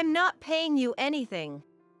 I'm not paying you anything.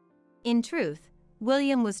 In truth,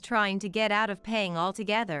 William was trying to get out of paying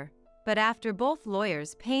altogether, but after both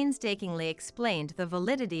lawyers painstakingly explained the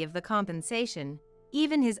validity of the compensation,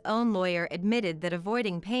 even his own lawyer admitted that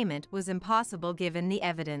avoiding payment was impossible given the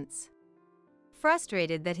evidence.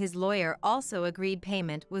 Frustrated that his lawyer also agreed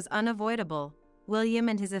payment was unavoidable, William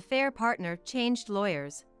and his affair partner changed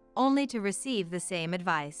lawyers, only to receive the same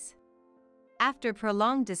advice. After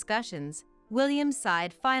prolonged discussions, William's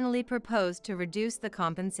side finally proposed to reduce the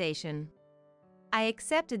compensation. I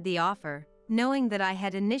accepted the offer, knowing that I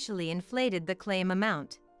had initially inflated the claim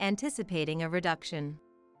amount, anticipating a reduction.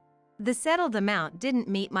 The settled amount didn't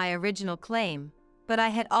meet my original claim, but I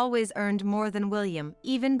had always earned more than William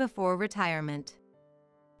even before retirement.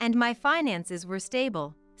 And my finances were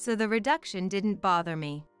stable, so the reduction didn't bother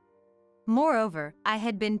me. Moreover, I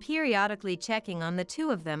had been periodically checking on the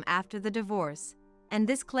two of them after the divorce, and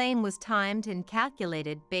this claim was timed and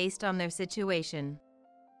calculated based on their situation.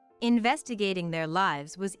 Investigating their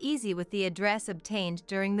lives was easy with the address obtained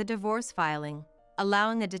during the divorce filing,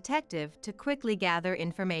 allowing a detective to quickly gather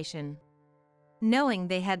information. Knowing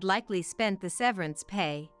they had likely spent the severance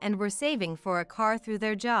pay and were saving for a car through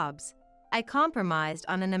their jobs, I compromised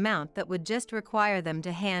on an amount that would just require them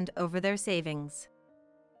to hand over their savings.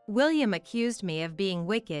 William accused me of being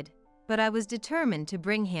wicked, but I was determined to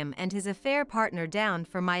bring him and his affair partner down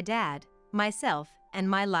for my dad, myself, and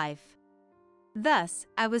my life. Thus,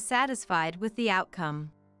 I was satisfied with the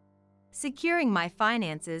outcome, securing my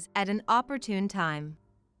finances at an opportune time.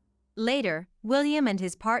 Later, William and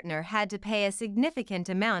his partner had to pay a significant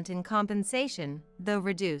amount in compensation, though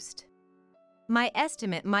reduced. My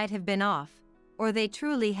estimate might have been off, or they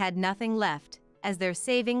truly had nothing left, as their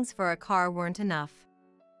savings for a car weren't enough.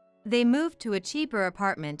 They moved to a cheaper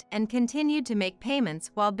apartment and continued to make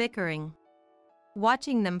payments while bickering.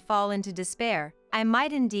 Watching them fall into despair, I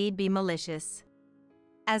might indeed be malicious,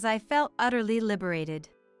 as I felt utterly liberated.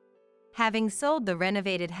 Having sold the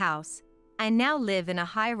renovated house, I now live in a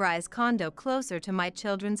high-rise condo closer to my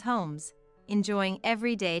children's homes, enjoying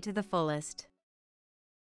every day to the fullest.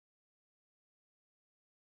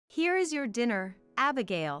 Here is your dinner,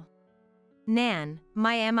 Abigail. Nan,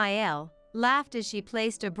 my MIL, laughed as she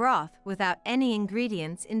placed a broth without any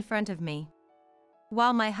ingredients in front of me.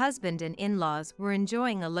 While my husband and in-laws were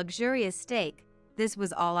enjoying a luxurious steak, this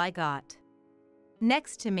was all I got.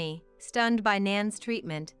 Next to me, stunned by Nan's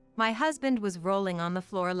treatment, my husband was rolling on the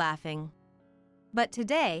floor laughing. But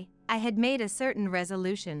today, I had made a certain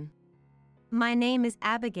resolution. My name is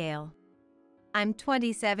Abigail. I'm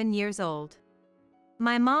 27 years old.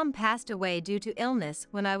 My mom passed away due to illness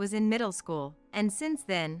when I was in middle school, and since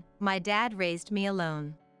then, my dad raised me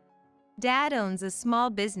alone. Dad owns a small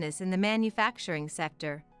business in the manufacturing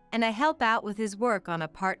sector, and I help out with his work on a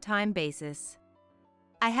part-time basis.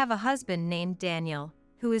 I have a husband named Daniel,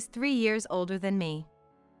 who is 3 years older than me.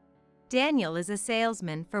 Daniel is a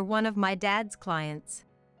salesman for one of my dad's clients.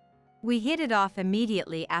 We hit it off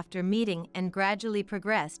immediately after meeting and gradually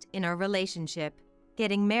progressed in our relationship,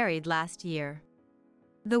 getting married last year.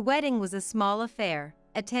 The wedding was a small affair,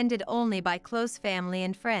 attended only by close family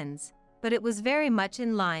and friends, but it was very much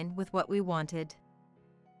in line with what we wanted.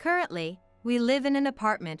 Currently, We live in an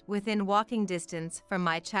apartment within walking distance from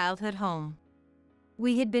my childhood home.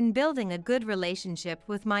 We had been building a good relationship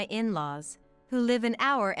with my in-laws, who live an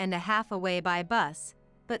hour and a half away by bus,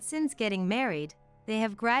 but since getting married, they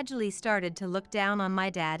have gradually started to look down on my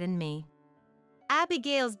dad and me.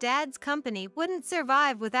 Abigail's dad's company wouldn't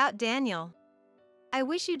survive without Daniel. I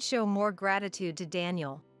wish you'd show more gratitude to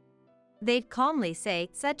Daniel. They'd calmly say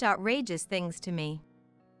such outrageous things to me.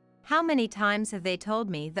 How many times have they told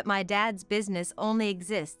me that my dad's business only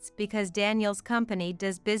exists because Daniel's company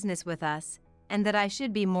does business with us, and that I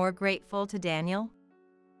should be more grateful to Daniel?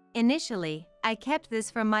 Initially, I kept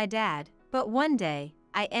this from my dad, but one day,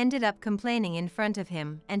 I ended up complaining in front of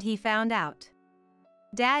him and he found out.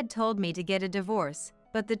 Dad told me to get a divorce,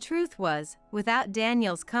 but the truth was, without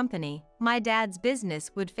Daniel's company, my dad's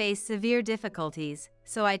business would face severe difficulties,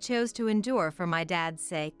 so I chose to endure for my dad's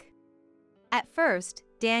sake. At first,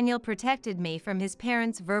 Daniel protected me from his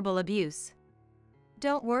parents' verbal abuse.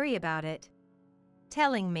 "Don't worry about it,"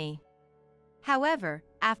 telling me. However,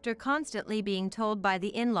 after constantly being told by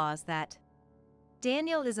the in-laws that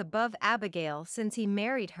Daniel is above Abigail since he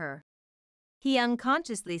married her, he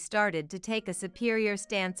unconsciously started to take a superior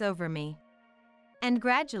stance over me. And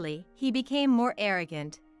gradually, he became more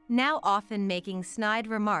arrogant, now often making snide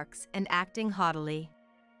remarks and acting haughtily.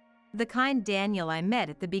 The kind Daniel I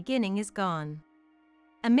met at the beginning is gone.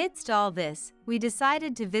 Amidst all this, we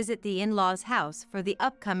decided to visit the in-laws' house for the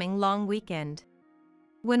upcoming long weekend.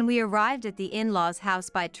 When we arrived at the in-laws'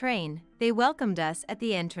 house by train, they welcomed us at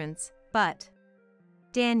the entrance, but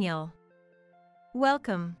 "Daniel,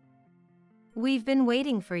 welcome. We've been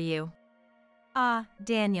waiting for you." "Ah,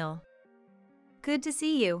 Daniel. Good to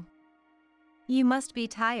see you. You must be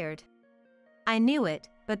tired." I knew it,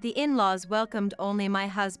 but the in-laws welcomed only my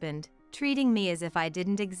husband, treating me as if I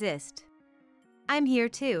didn't exist. "I'm here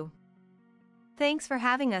too. Thanks for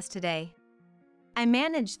having us today." I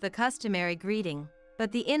managed the customary greeting,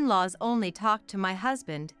 but the in-laws only talked to my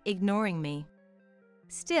husband, ignoring me.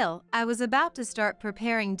 Still, I was about to start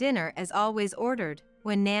preparing dinner as always ordered,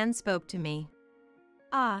 when Nan spoke to me.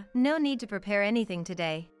 "Ah, no need to prepare anything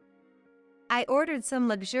today. I ordered some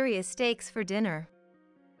luxurious steaks for dinner."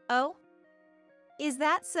 "Oh? Is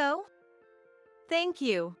that so? Thank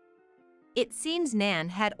you." It seems Nan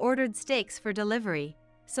had ordered steaks for delivery,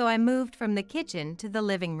 so I moved from the kitchen to the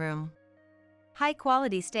living room.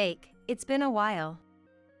 "High-quality steak, it's been a while."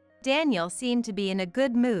 Daniel seemed to be in a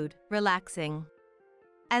good mood, relaxing.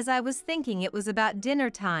 As I was thinking it was about dinner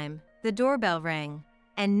time, the doorbell rang,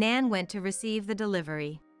 and Nan went to receive the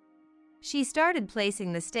delivery. She started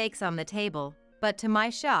placing the steaks on the table, but to my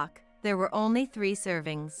shock, there were only 3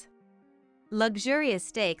 servings. Luxurious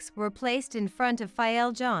steaks were placed in front of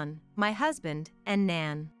Fael John, my husband, and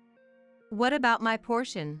Nan. What about my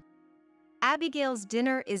portion? "Abigail's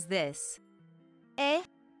dinner is this." "Eh?"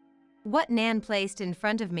 What Nan placed in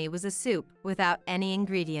front of me was a soup without any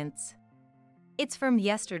ingredients. "It's from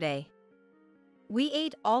yesterday." "We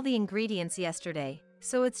ate all the ingredients yesterday,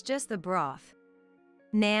 so it's just the broth."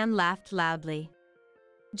 Nan laughed loudly.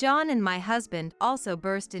 John and my husband also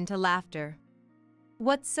burst into laughter.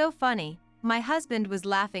 What's so funny, my husband was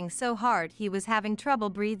laughing so hard he was having trouble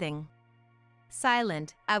breathing.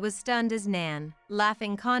 Silent, I was stunned as Nan,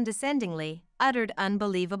 laughing condescendingly, uttered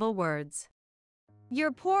unbelievable words.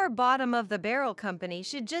 "Your poor bottom-of-the-barrel company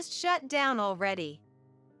should just shut down already.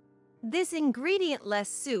 This ingredient-less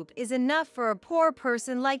soup is enough for a poor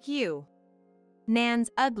person like you." Nan's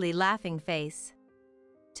ugly laughing face.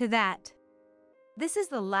 To that, "This is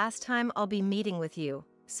the last time I'll be meeting with you,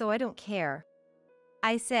 so I don't care,"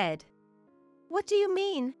 I said. "What do you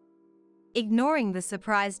mean?" Ignoring the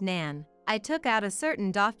surprised Nan, I took out a certain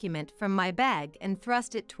document from my bag and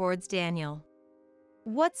thrust it towards Daniel.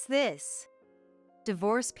 "What's this?"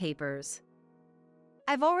 "Divorce papers."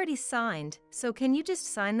 "I've already signed, so can you just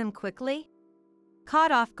sign them quickly?"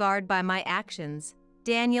 Caught off guard by my actions,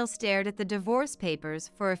 Daniel stared at the divorce papers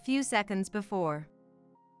for a few seconds before.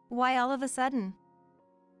 "Why all of a sudden?"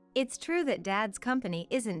 "It's true that Dad's company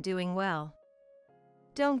isn't doing well.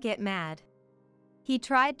 Don't get mad." He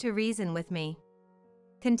tried to reason with me.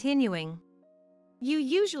 Continuing. "You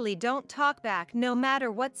usually don't talk back no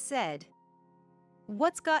matter what's said.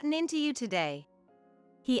 What's gotten into you today?"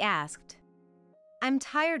 he asked. "I'm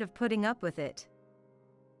tired of putting up with it."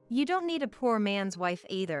 "You don't need a poor man's wife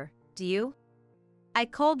either, do you?" I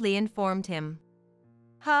coldly informed him.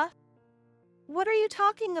 "Huh? What are you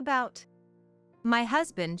talking about?" My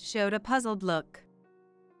husband showed a puzzled look.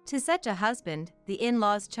 To such a husband, the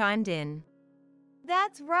in-laws chimed in.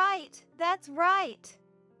 That's right.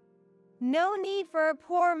 No need for a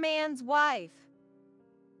poor man's wife.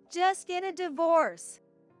 Just get a divorce."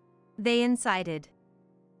 they incited.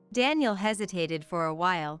 Daniel hesitated for a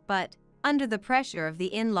while but, under the pressure of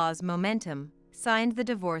the in-laws' momentum, signed the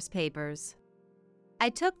divorce papers. I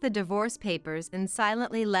took the divorce papers and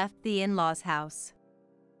silently left the in-laws' house.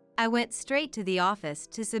 I went straight to the office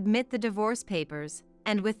to submit the divorce papers,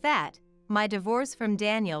 and with that, my divorce from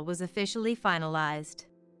Daniel was officially finalized.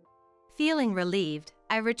 Feeling relieved,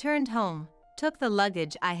 I returned home, took the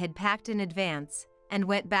luggage I had packed in advance, and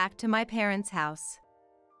went back to my parents' house.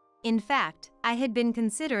 In fact, I had been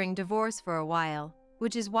considering divorce for a while,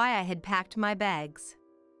 which is why I had packed my bags.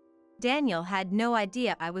 Daniel had no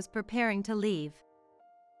idea I was preparing to leave.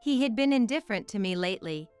 He had been indifferent to me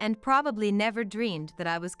lately and probably never dreamed that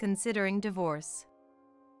I was considering divorce.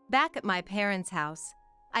 Back at my parents' house,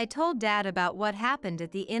 I told Dad about what happened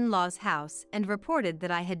at the in-laws' house and reported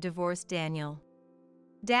that I had divorced Daniel.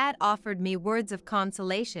 Dad offered me words of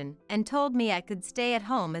consolation and told me I could stay at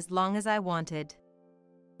home as long as I wanted.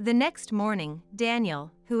 The next morning,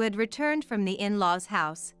 Daniel, who had returned from the in-laws'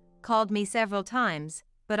 house, called me several times,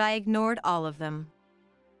 but I ignored all of them.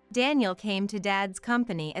 Daniel came to Dad's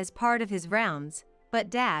company as part of his rounds, but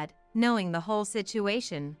Dad, knowing the whole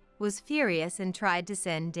situation, was furious and tried to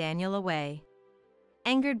send Daniel away.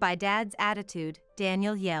 Angered by Dad's attitude,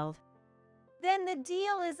 Daniel yelled, "Then the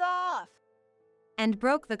deal is off!" and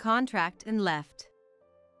broke the contract and left.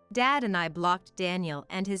 Dad and I blocked Daniel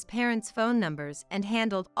and his parents' phone numbers and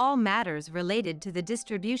handled all matters related to the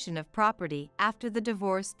distribution of property after the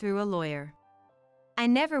divorce through a lawyer. I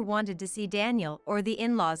never wanted to see Daniel or the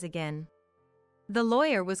in-laws again. The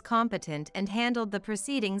lawyer was competent and handled the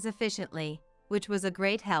proceedings efficiently, which was a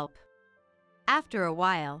great help. After a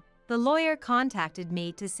while, the lawyer contacted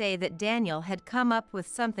me to say that Daniel had come up with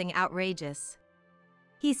something outrageous.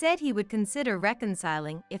 He said he would consider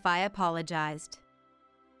reconciling if I apologized.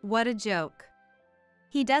 What a joke.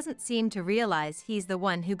 He doesn't seem to realize he's the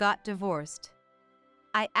one who got divorced.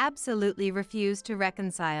 I absolutely refused to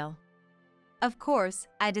reconcile. Of course,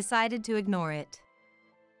 I decided to ignore it.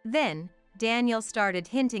 Then, Daniel started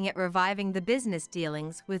hinting at reviving the business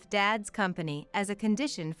dealings with Dad's company as a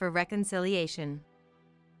condition for reconciliation.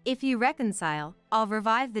 If you reconcile, I'll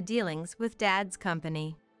revive the dealings with Dad's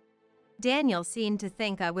company. Daniel seemed to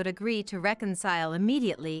think I would agree to reconcile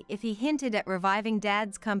immediately if he hinted at reviving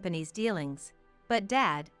Dad's company's dealings, but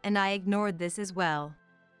Dad and I ignored this as well.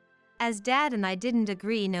 As Dad and I didn't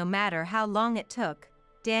agree no matter how long it took,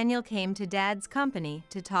 Daniel came to Dad's company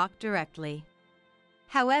to talk directly.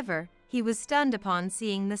 However, he was stunned upon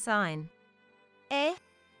seeing the sign. Eh?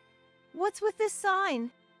 What's with this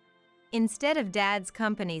sign? Instead of Dad's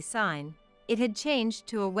company's sign, it had changed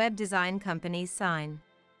to a web design company's sign.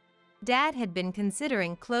 Dad had been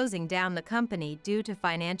considering closing down the company due to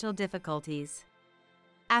financial difficulties.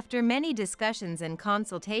 After many discussions and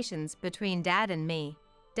consultations between Dad and me,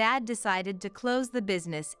 Dad decided to close the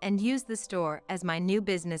business and use the store as my new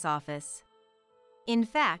business office. In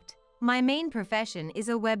fact, my main profession is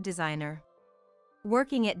a web designer.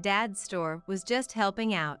 Working at Dad's store was just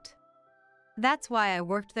helping out. That's why I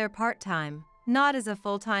worked there part-time, not as a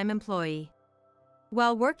full-time employee.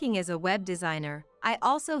 While working as a web designer, I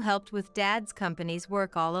also helped with Dad's company's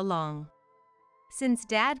work all along. Since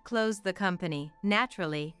Dad closed the company,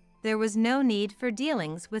 naturally, there was no need for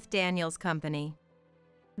dealings with Daniel's company.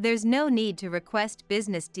 There's no need to request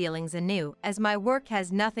business dealings anew as my work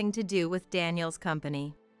has nothing to do with Daniel's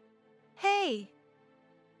company. Hey!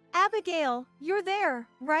 Abigail, you're there,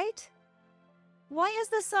 right? Why has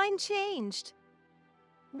the sign changed?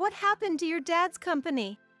 What happened to your dad's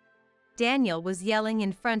company? Daniel was yelling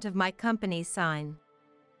in front of my company's sign.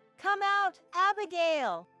 Come out,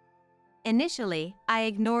 Abigail! Initially, I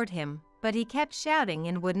ignored him, but he kept shouting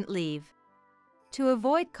and wouldn't leave. To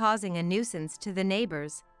avoid causing a nuisance to the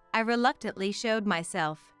neighbors, I reluctantly showed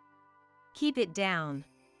myself. Keep it down.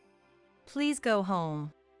 Please go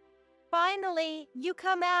home. Finally, you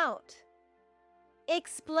come out.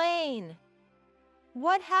 Explain.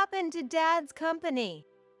 What happened to Dad's company?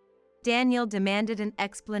 Daniel demanded an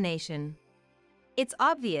explanation. It's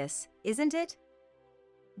obvious, isn't it?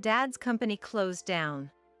 Dad's company closed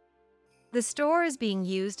down. The store is being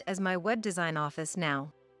used as my web design office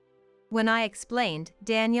now. When I explained,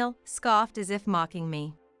 Daniel scoffed as if mocking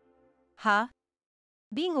me. Huh?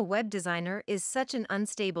 Being a web designer is such an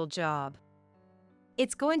unstable job.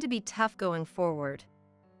 It's going to be tough going forward.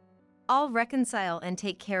 I'll reconcile and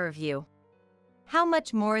take care of you. How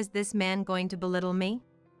much more is this man going to belittle me?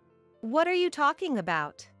 What are you talking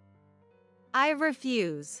about? I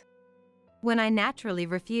refuse. When I naturally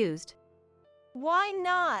refused. Why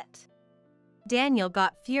not? Daniel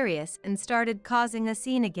got furious and started causing a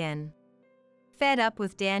scene again. Fed up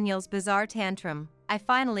with Daniel's bizarre tantrum, I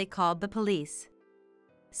finally called the police.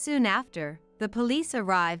 Soon after, the police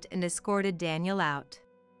arrived and escorted Daniel out.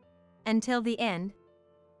 Until the end.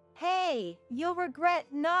 Hey, you'll regret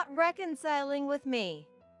not reconciling with me.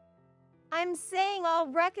 I'm saying I'll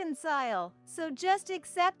reconcile, so just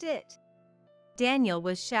accept it. Daniel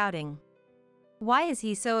was shouting. Why is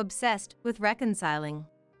he so obsessed with reconciling?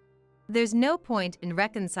 There's no point in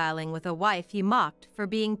reconciling with a wife he mocked for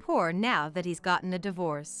being poor now that he's gotten a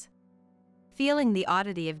divorce. Feeling the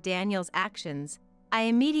oddity of Daniel's actions, I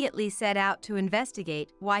immediately set out to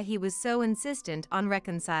investigate why he was so insistent on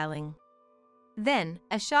reconciling. Then,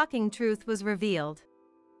 a shocking truth was revealed.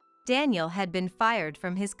 Daniel had been fired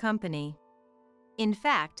from his company. In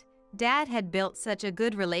fact, Dad had built such a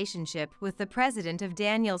good relationship with the president of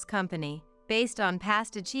Daniel's company, based on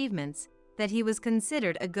past achievements, that he was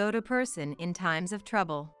considered a go-to person in times of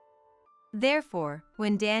trouble. Therefore,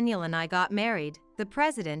 when Daniel and I got married, the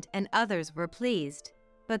president and others were pleased,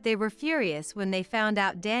 but they were furious when they found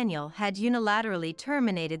out Daniel had unilaterally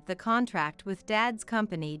terminated the contract with Dad's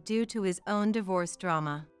company due to his own divorce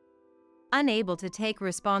drama. Unable to take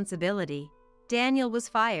responsibility, Daniel was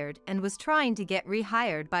fired and was trying to get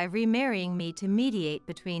rehired by remarrying me to mediate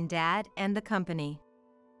between Dad and the company.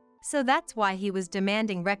 So that's why he was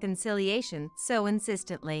demanding reconciliation so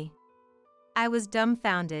insistently. I was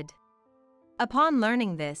dumbfounded. Upon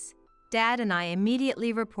learning this, Dad and I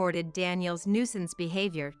immediately reported Daniel's nuisance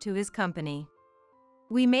behavior to his company.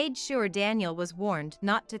 We made sure Daniel was warned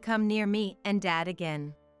not to come near me and Dad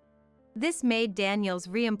again. This made Daniel's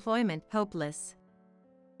reemployment hopeless.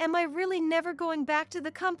 Am I really never going back to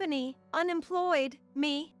the company, unemployed,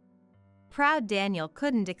 me? Proud Daniel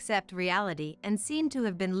couldn't accept reality and seemed to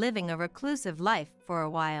have been living a reclusive life for a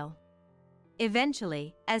while.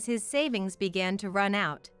 Eventually, as his savings began to run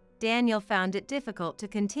out, Daniel found it difficult to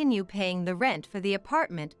continue paying the rent for the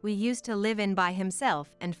apartment we used to live in by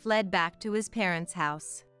himself and fled back to his parents'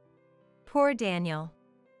 house. Poor Daniel.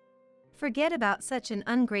 Forget about such an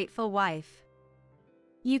ungrateful wife.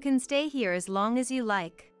 You can stay here as long as you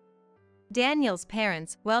like. Daniel's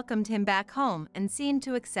parents welcomed him back home and seemed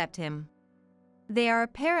to accept him. They are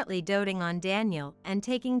apparently doting on Daniel and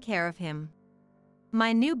taking care of him.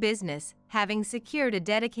 My new business, having secured a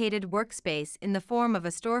dedicated workspace in the form of a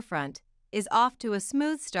storefront, is off to a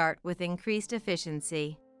smooth start with increased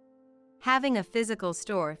efficiency. Having a physical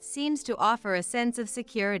store seems to offer a sense of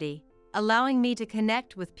security, allowing me to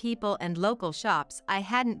connect with people and local shops I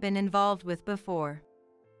hadn't been involved with before.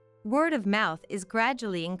 Word of mouth is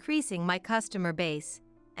gradually increasing my customer base,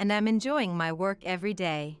 and I'm enjoying my work every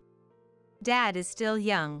day. Dad is still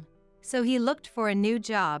young, so he looked for a new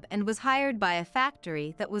job and was hired by a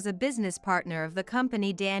factory that was a business partner of the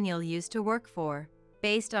company Daniel used to work for,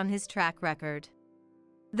 based on his track record.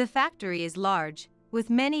 The factory is large, with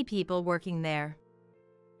many people working there.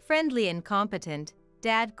 Friendly and competent,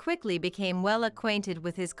 Dad quickly became well acquainted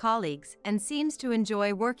with his colleagues and seems to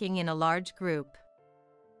enjoy working in a large group.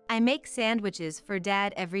 I make sandwiches for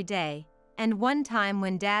Dad every day, and one time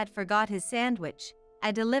when Dad forgot his sandwich,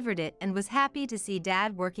 I delivered it and was happy to see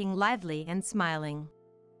Dad working lively and smiling.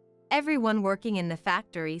 Everyone working in the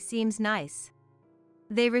factory seems nice.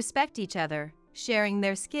 They respect each other, sharing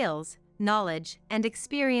their skills, knowledge, and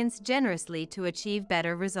experience generously to achieve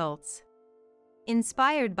better results.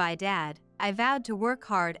 Inspired by Dad, I vowed to work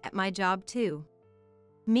hard at my job too.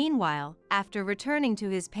 Meanwhile, after returning to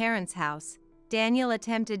his parents' house, Daniel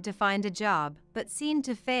attempted to find a job but seemed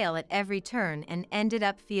to fail at every turn and ended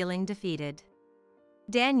up feeling defeated.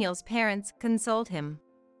 Daniel's parents consoled him.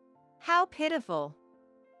 How pitiful.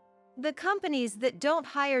 The companies that don't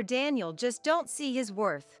hire Daniel just don't see his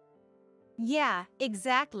worth. Yeah,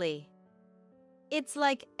 exactly. It's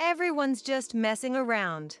like everyone's just messing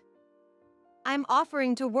around. I'm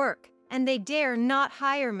offering to work, and they dare not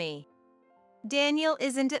hire me. Daniel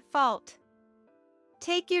isn't at fault.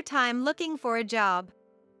 Take your time looking for a job.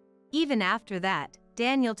 Even after that,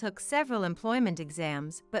 Daniel took several employment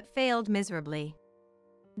exams but failed miserably.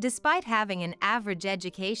 Despite having an average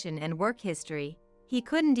education and work history, he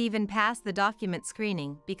couldn't even pass the document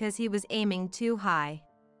screening because he was aiming too high.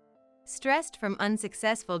 Stressed from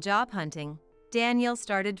unsuccessful job hunting, Daniel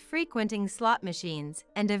started frequenting slot machines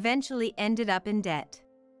and eventually ended up in debt.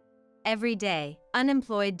 Every day,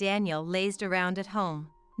 unemployed Daniel lazed around at home,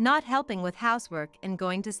 not helping with housework and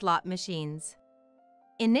going to slot machines.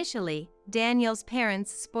 Initially, Daniel's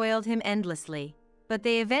parents spoiled him endlessly, but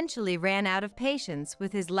they eventually ran out of patience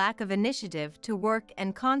with his lack of initiative to work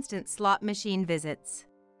and constant slot machine visits.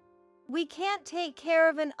 We can't take care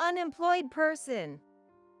of an unemployed person.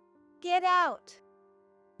 Get out!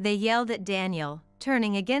 They yelled at Daniel,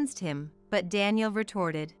 turning against him, but Daniel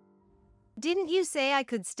retorted. Didn't you say I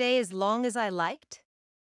could stay as long as I liked?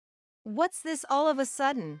 What's this all of a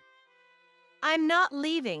sudden? I'm not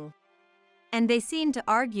leaving. And they seem to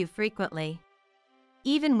argue frequently.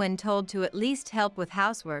 Even when told to at least help with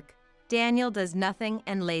housework, Daniel does nothing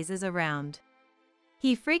and lazes around.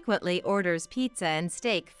 He frequently orders pizza and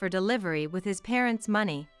steak for delivery with his parents'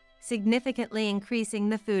 money, significantly increasing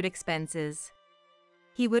the food expenses.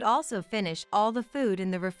 He would also finish all the food in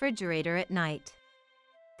the refrigerator at night.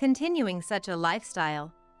 Continuing such a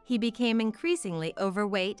lifestyle, he became increasingly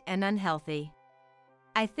overweight and unhealthy.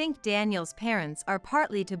 I think Daniel's parents are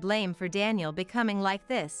partly to blame for Daniel becoming like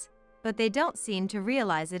this, but they don't seem to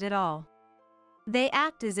realize it at all. They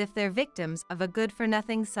act as if they're victims of a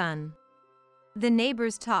good-for-nothing son. The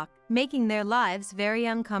neighbors talk, making their lives very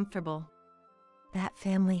uncomfortable. That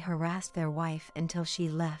family harassed their wife until she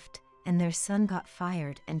left, and their son got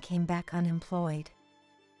fired and came back unemployed.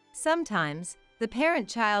 Sometimes, the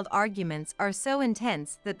parent-child arguments are so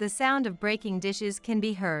intense that the sound of breaking dishes can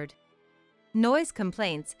be heard. Noise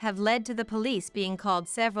complaints have led to the police being called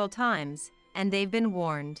several times, and they've been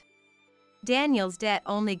warned. Daniel's debt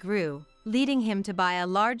only grew, leading him to buy a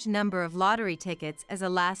large number of lottery tickets as a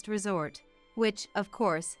last resort, which, of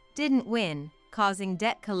course, didn't win, causing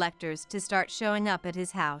debt collectors to start showing up at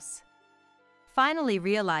his house. Finally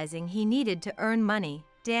realizing he needed to earn money,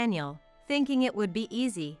 Daniel, thinking it would be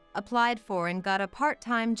easy, applied for and got a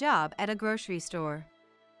part-time job at a grocery store.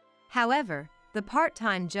 However, the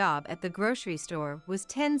part-time job at the grocery store was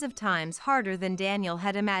tens of times harder than Daniel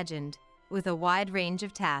had imagined, with a wide range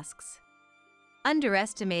of tasks.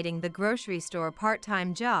 Underestimating the grocery store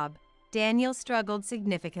part-time job, Daniel struggled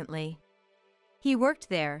significantly. He worked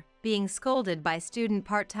there, being scolded by student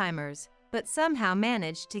part-timers, but somehow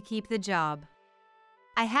managed to keep the job.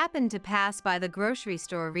 I happened to pass by the grocery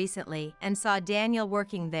store recently and saw Daniel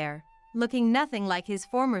working there, looking nothing like his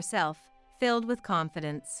former self, filled with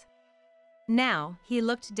confidence. Now, he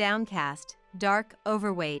looked downcast, dark,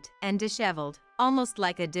 overweight, and disheveled, almost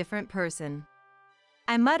like a different person.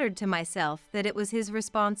 I muttered to myself that it was his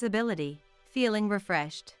responsibility, feeling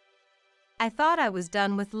refreshed. I thought I was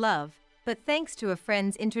done with love, but thanks to a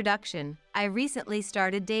friend's introduction, I recently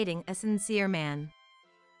started dating a sincere man.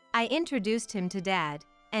 I introduced him to Dad,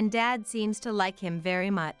 and Dad seems to like him very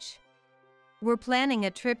much. We're planning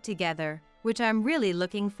a trip together, which I'm really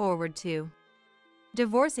looking forward to.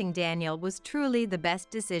 Divorcing Daniel was truly the best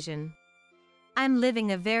decision. I'm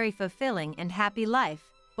living a very fulfilling and happy life,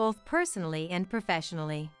 both personally and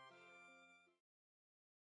professionally.